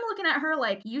house. So I'm looking at her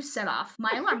like, you set off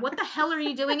my alarm. What the hell are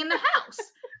you doing in the house?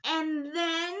 And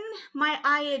then my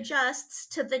eye adjusts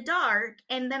to the dark.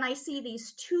 And then I see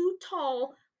these 2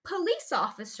 tall police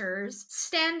officers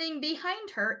standing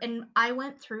behind her, and I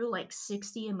went through like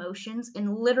 60 emotions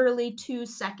in literally 2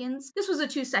 seconds. This was a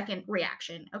 2-second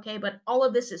reaction, okay? But all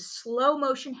of this is slow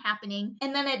motion happening,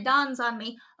 and then it dawns on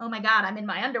me, oh my god, I'm in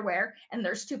my underwear, and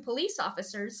there's 2 police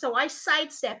officers, so I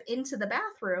sidestep into the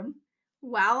bathroom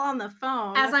while on the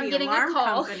phone as with I'm the getting a alarm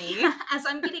call company. as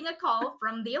I'm getting a call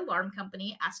from the alarm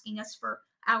company asking us for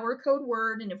our code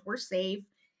word and if we're safe.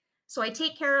 So I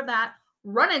take care of that,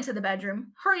 run into the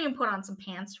bedroom, hurry and put on some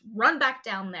pants, run back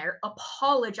down there,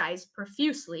 apologize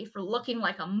profusely for looking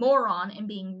like a moron and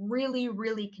being really,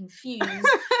 really confused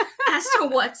as to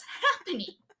what's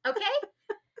happening, okay?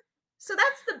 So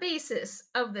that's the basis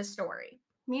of this story.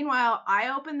 Meanwhile, I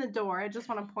open the door. I just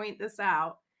want to point this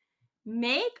out.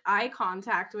 Make eye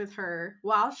contact with her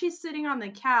while she's sitting on the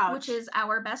couch. Which is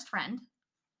our best friend.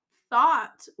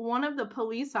 Thought one of the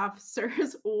police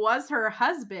officers was her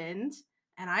husband.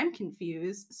 And I'm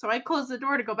confused. So I close the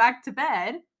door to go back to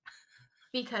bed.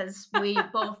 Because we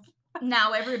both,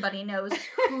 now everybody knows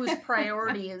whose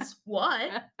priority is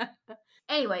what.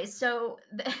 Anyway, so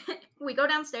we go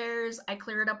downstairs. I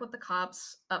clear it up with the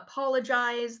cops,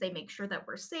 apologize. They make sure that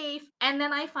we're safe. And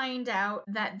then I find out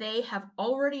that they have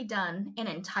already done an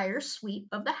entire sweep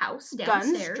of the house Guns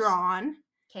downstairs. drawn.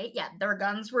 Okay, yeah, their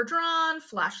guns were drawn,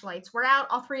 flashlights were out.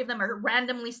 All three of them are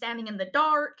randomly standing in the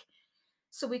dark.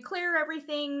 So we clear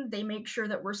everything, they make sure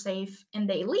that we're safe, and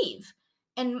they leave.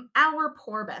 And our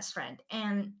poor best friend,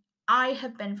 and I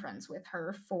have been friends with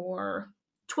her for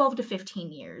 12 to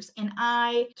 15 years, and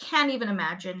I can't even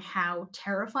imagine how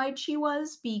terrified she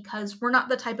was, because we're not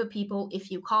the type of people,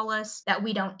 if you call us, that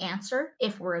we don't answer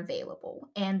if we're available,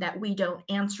 and that we don't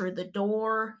answer the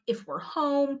door if we're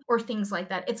home, or things like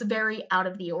that. It's very out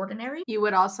of the ordinary. You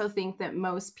would also think that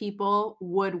most people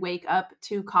would wake up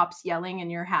to cops yelling in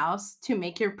your house to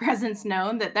make your presence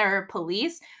known that there are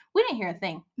police. We didn't hear a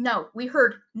thing. No, we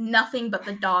heard nothing but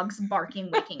the dogs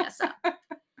barking, waking us up.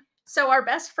 So our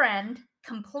best friend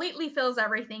completely fills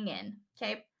everything in.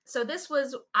 Okay. So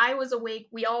I was awake.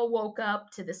 We all woke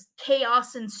up to this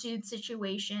chaos ensued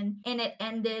situation, and it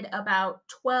ended about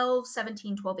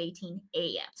 12:18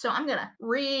 a.m. So I'm going to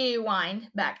rewind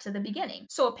back to the beginning.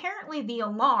 So apparently the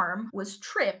alarm was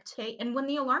tripped. Okay. And when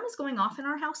the alarm is going off in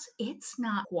our house, it's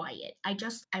not quiet.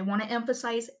 I want to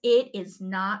emphasize, it is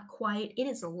not quiet. It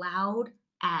is loud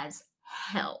as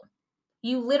hell.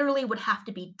 You literally would have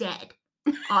to be dead,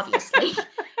 obviously,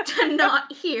 to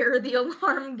not hear the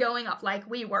alarm going off, like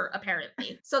we were,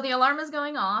 apparently. So the alarm is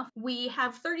going off. We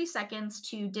have 30 seconds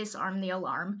to disarm the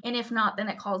alarm. And if not, then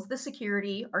it calls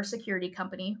our security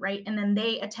company, right? And then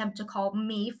they attempt to call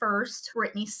me first,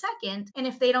 Brittany second. And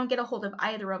if they don't get a hold of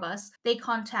either of us, they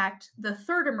contact the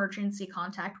third emergency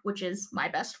contact, which is my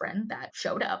best friend that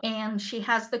showed up. And she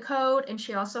has the code, and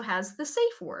she also has the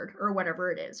safe word, or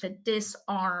whatever it is, to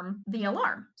disarm the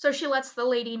alarm. So she lets the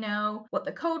lady know what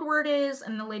the code word is,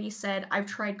 and the lady said, I've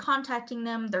tried contacting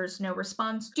them, there's no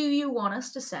response. Do you want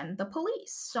us to send the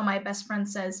police? So my best friend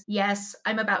says, yes,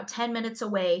 I'm about 10 minutes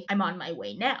away. I'm on my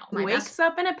way now. Wakes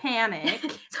up in a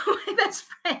panic. So my best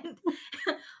friend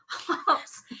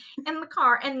hops in the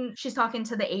car, and she's talking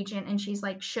to the agent, and she's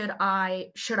like, should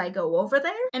I go over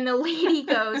there? And the lady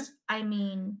goes, I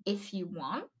mean, if you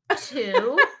want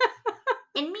to.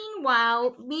 And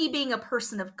meanwhile, me being a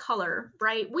person of color,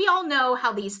 right? We all know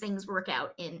how these things work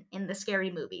out in the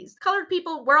scary movies. Colored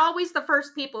people, we're always the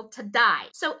first people to die.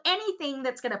 So anything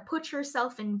that's going to put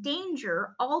yourself in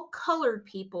danger, all colored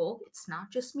people, it's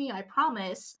not just me, I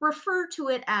promise, refer to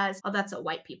it as, oh, that's a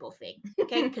white people thing.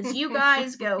 Okay? Because you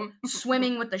guys go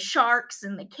swimming with the sharks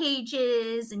and the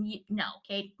cages, and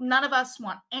okay? None of us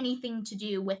want anything to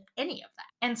do with any of that.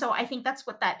 And so I think that's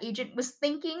what that agent was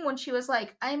thinking when she was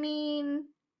like, I mean,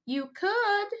 you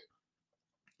could.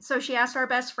 So she asked our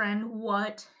best friend,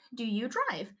 what do you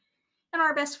drive? And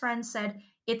our best friend said,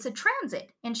 it's a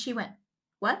Transit. And she went,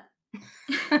 what?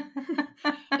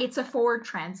 It's a Ford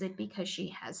Transit because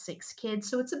she has 6 kids.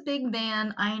 So it's a big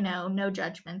van. I know, no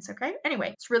judgments, okay?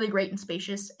 Anyway, it's really great and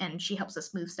spacious, and she helps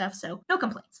us move stuff, so no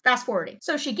complaints. Fast forwarding.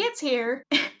 So she gets here,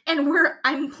 and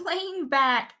I'm playing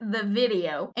back the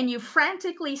video, and you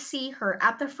frantically see her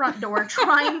at the front door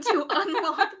trying to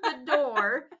unlock the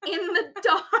door in the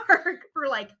dark for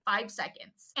like 5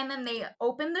 seconds. And then they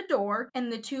open the door,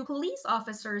 and the 2 police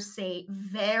officers say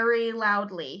very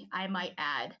loudly, I might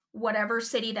add, whatever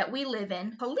city that we live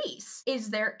in, police, is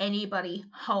there anybody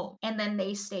home? And then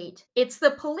they state, it's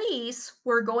the police,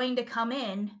 we're going to come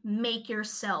in, make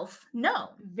yourself known.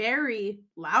 Very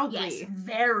loudly. Yes,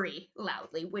 very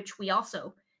loudly, which we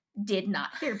also did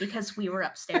not hear because we were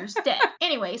upstairs dead.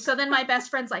 Anyway, so then my best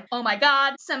friend's like, oh my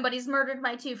God, somebody's murdered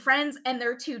my 2 friends and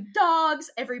their 2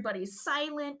 dogs. Everybody's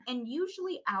silent. And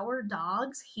usually our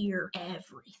dogs hear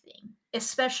everything,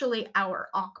 especially our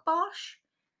Akbosh.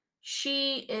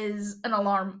 She is an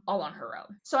alarm all on her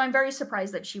own. So I'm very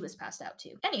surprised that she was passed out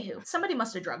too. Anywho, somebody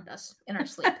must have drugged us in our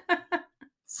sleep.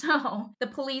 So the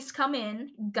police come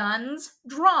in, guns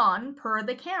drawn per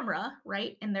the camera,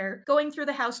 right? And they're going through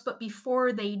the house. But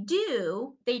before they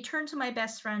do, they turn to my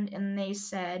best friend and they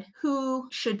said, who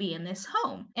should be in this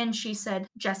home? And she said,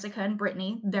 Jessica and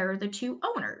Brittany, they're the 2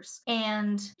 owners.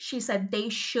 And she said, they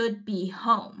should be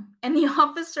home. And the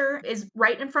officer is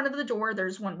right in front of the door.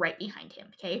 There's one right behind him,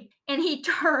 okay? And he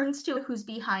turns to who's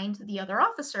behind the other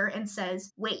officer and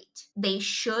says, wait, they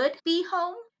should be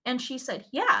home? And she said,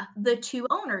 yeah, the 2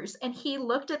 owners. And he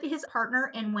looked at his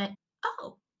partner and went,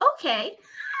 oh, okay.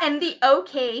 And the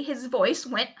okay, his voice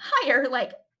went higher,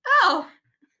 like, oh,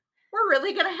 we're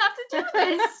really going to have to do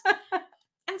this.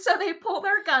 And so they pull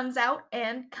their guns out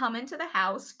and come into the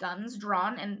house, guns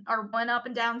drawn, and are going up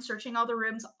and down, searching all the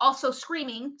rooms, also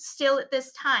screaming, still at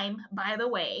this time, by the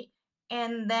way.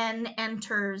 And then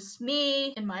enters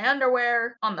me in my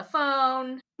underwear on the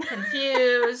phone,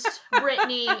 confused,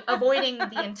 Brittany avoiding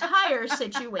the entire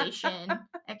situation.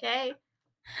 Okay.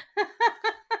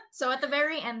 So at the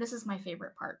very end, this is my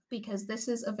favorite part because this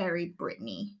is a very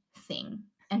Brittany thing.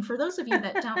 And for those of you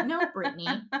that don't know Brittany,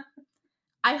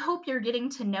 I hope you're getting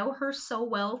to know her so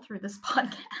well through this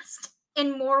podcast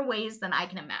in more ways than I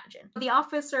can imagine. The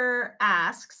officer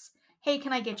asks, "Hey,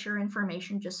 can I get your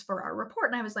information just for our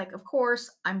report?" And I was like, "Of course,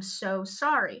 I'm so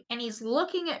sorry." And he's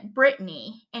looking at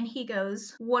Brittany and he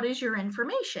goes, "What is your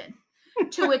information?"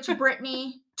 To which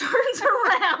Brittany turns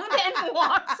around and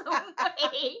walks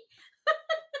away.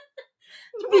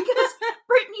 Because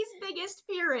Brittany's biggest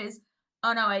fear is,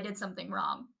 "Oh no, I did something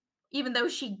wrong." Even though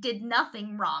she did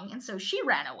nothing wrong, and so she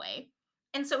ran away.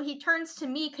 And so he turns to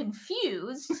me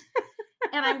confused,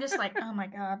 and I'm just like, "Oh my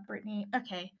god, Brittany,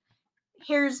 okay.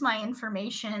 Here's my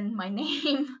information, my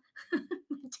name, my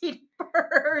date of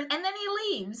birth." And then he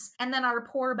leaves. And then our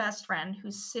poor best friend,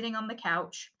 who's sitting on the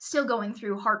couch, still going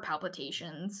through heart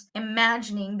palpitations,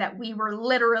 imagining that we were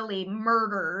literally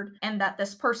murdered and that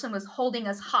this person was holding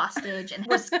us hostage and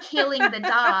was killing the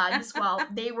dogs while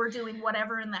they were doing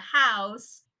whatever in the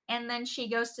house. And then she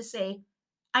goes to say,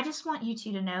 "I just want you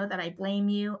two to know that I blame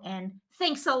you, and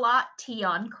thanks a lot, Tea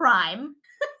on Crime."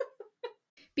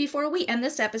 Before we end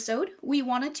this episode, we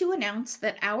wanted to announce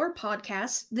that our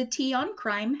podcast, The Tea on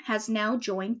Crime, has now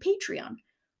joined Patreon.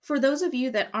 For those of you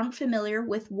that aren't familiar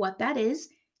with what that is,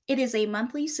 it is a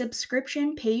monthly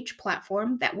subscription page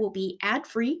platform that will be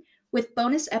ad-free with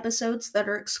bonus episodes that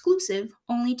are exclusive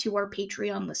only to our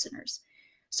Patreon listeners.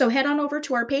 So head on over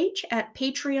to our page at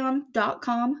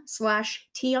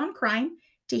patreon.com/teaoncrime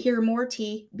to hear more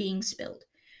tea being spilled.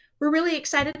 We're really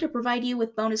excited to provide you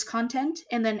with bonus content,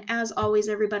 and then as always,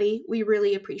 everybody, we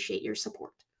really appreciate your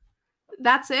support.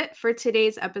 That's it for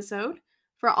today's episode.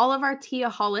 For all of our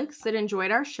teaholics that enjoyed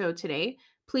our show today,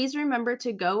 please remember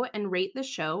to go and rate the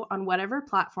show on whatever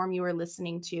platform you are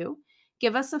listening to.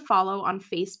 Give us a follow on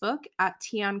Facebook at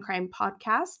Tea on Crime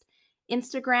Podcast,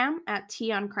 Instagram at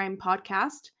Tea on Crime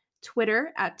Podcast,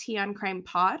 Twitter at Tea on Crime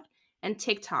Pod, and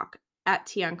TikTok at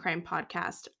Tea on Crime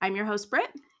Podcast. I'm your host, Britt.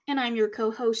 And I'm your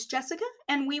co-host, Jessica,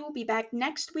 and we will be back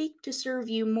next week to serve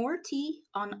you more tea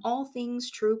on all things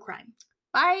true crime.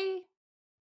 Bye!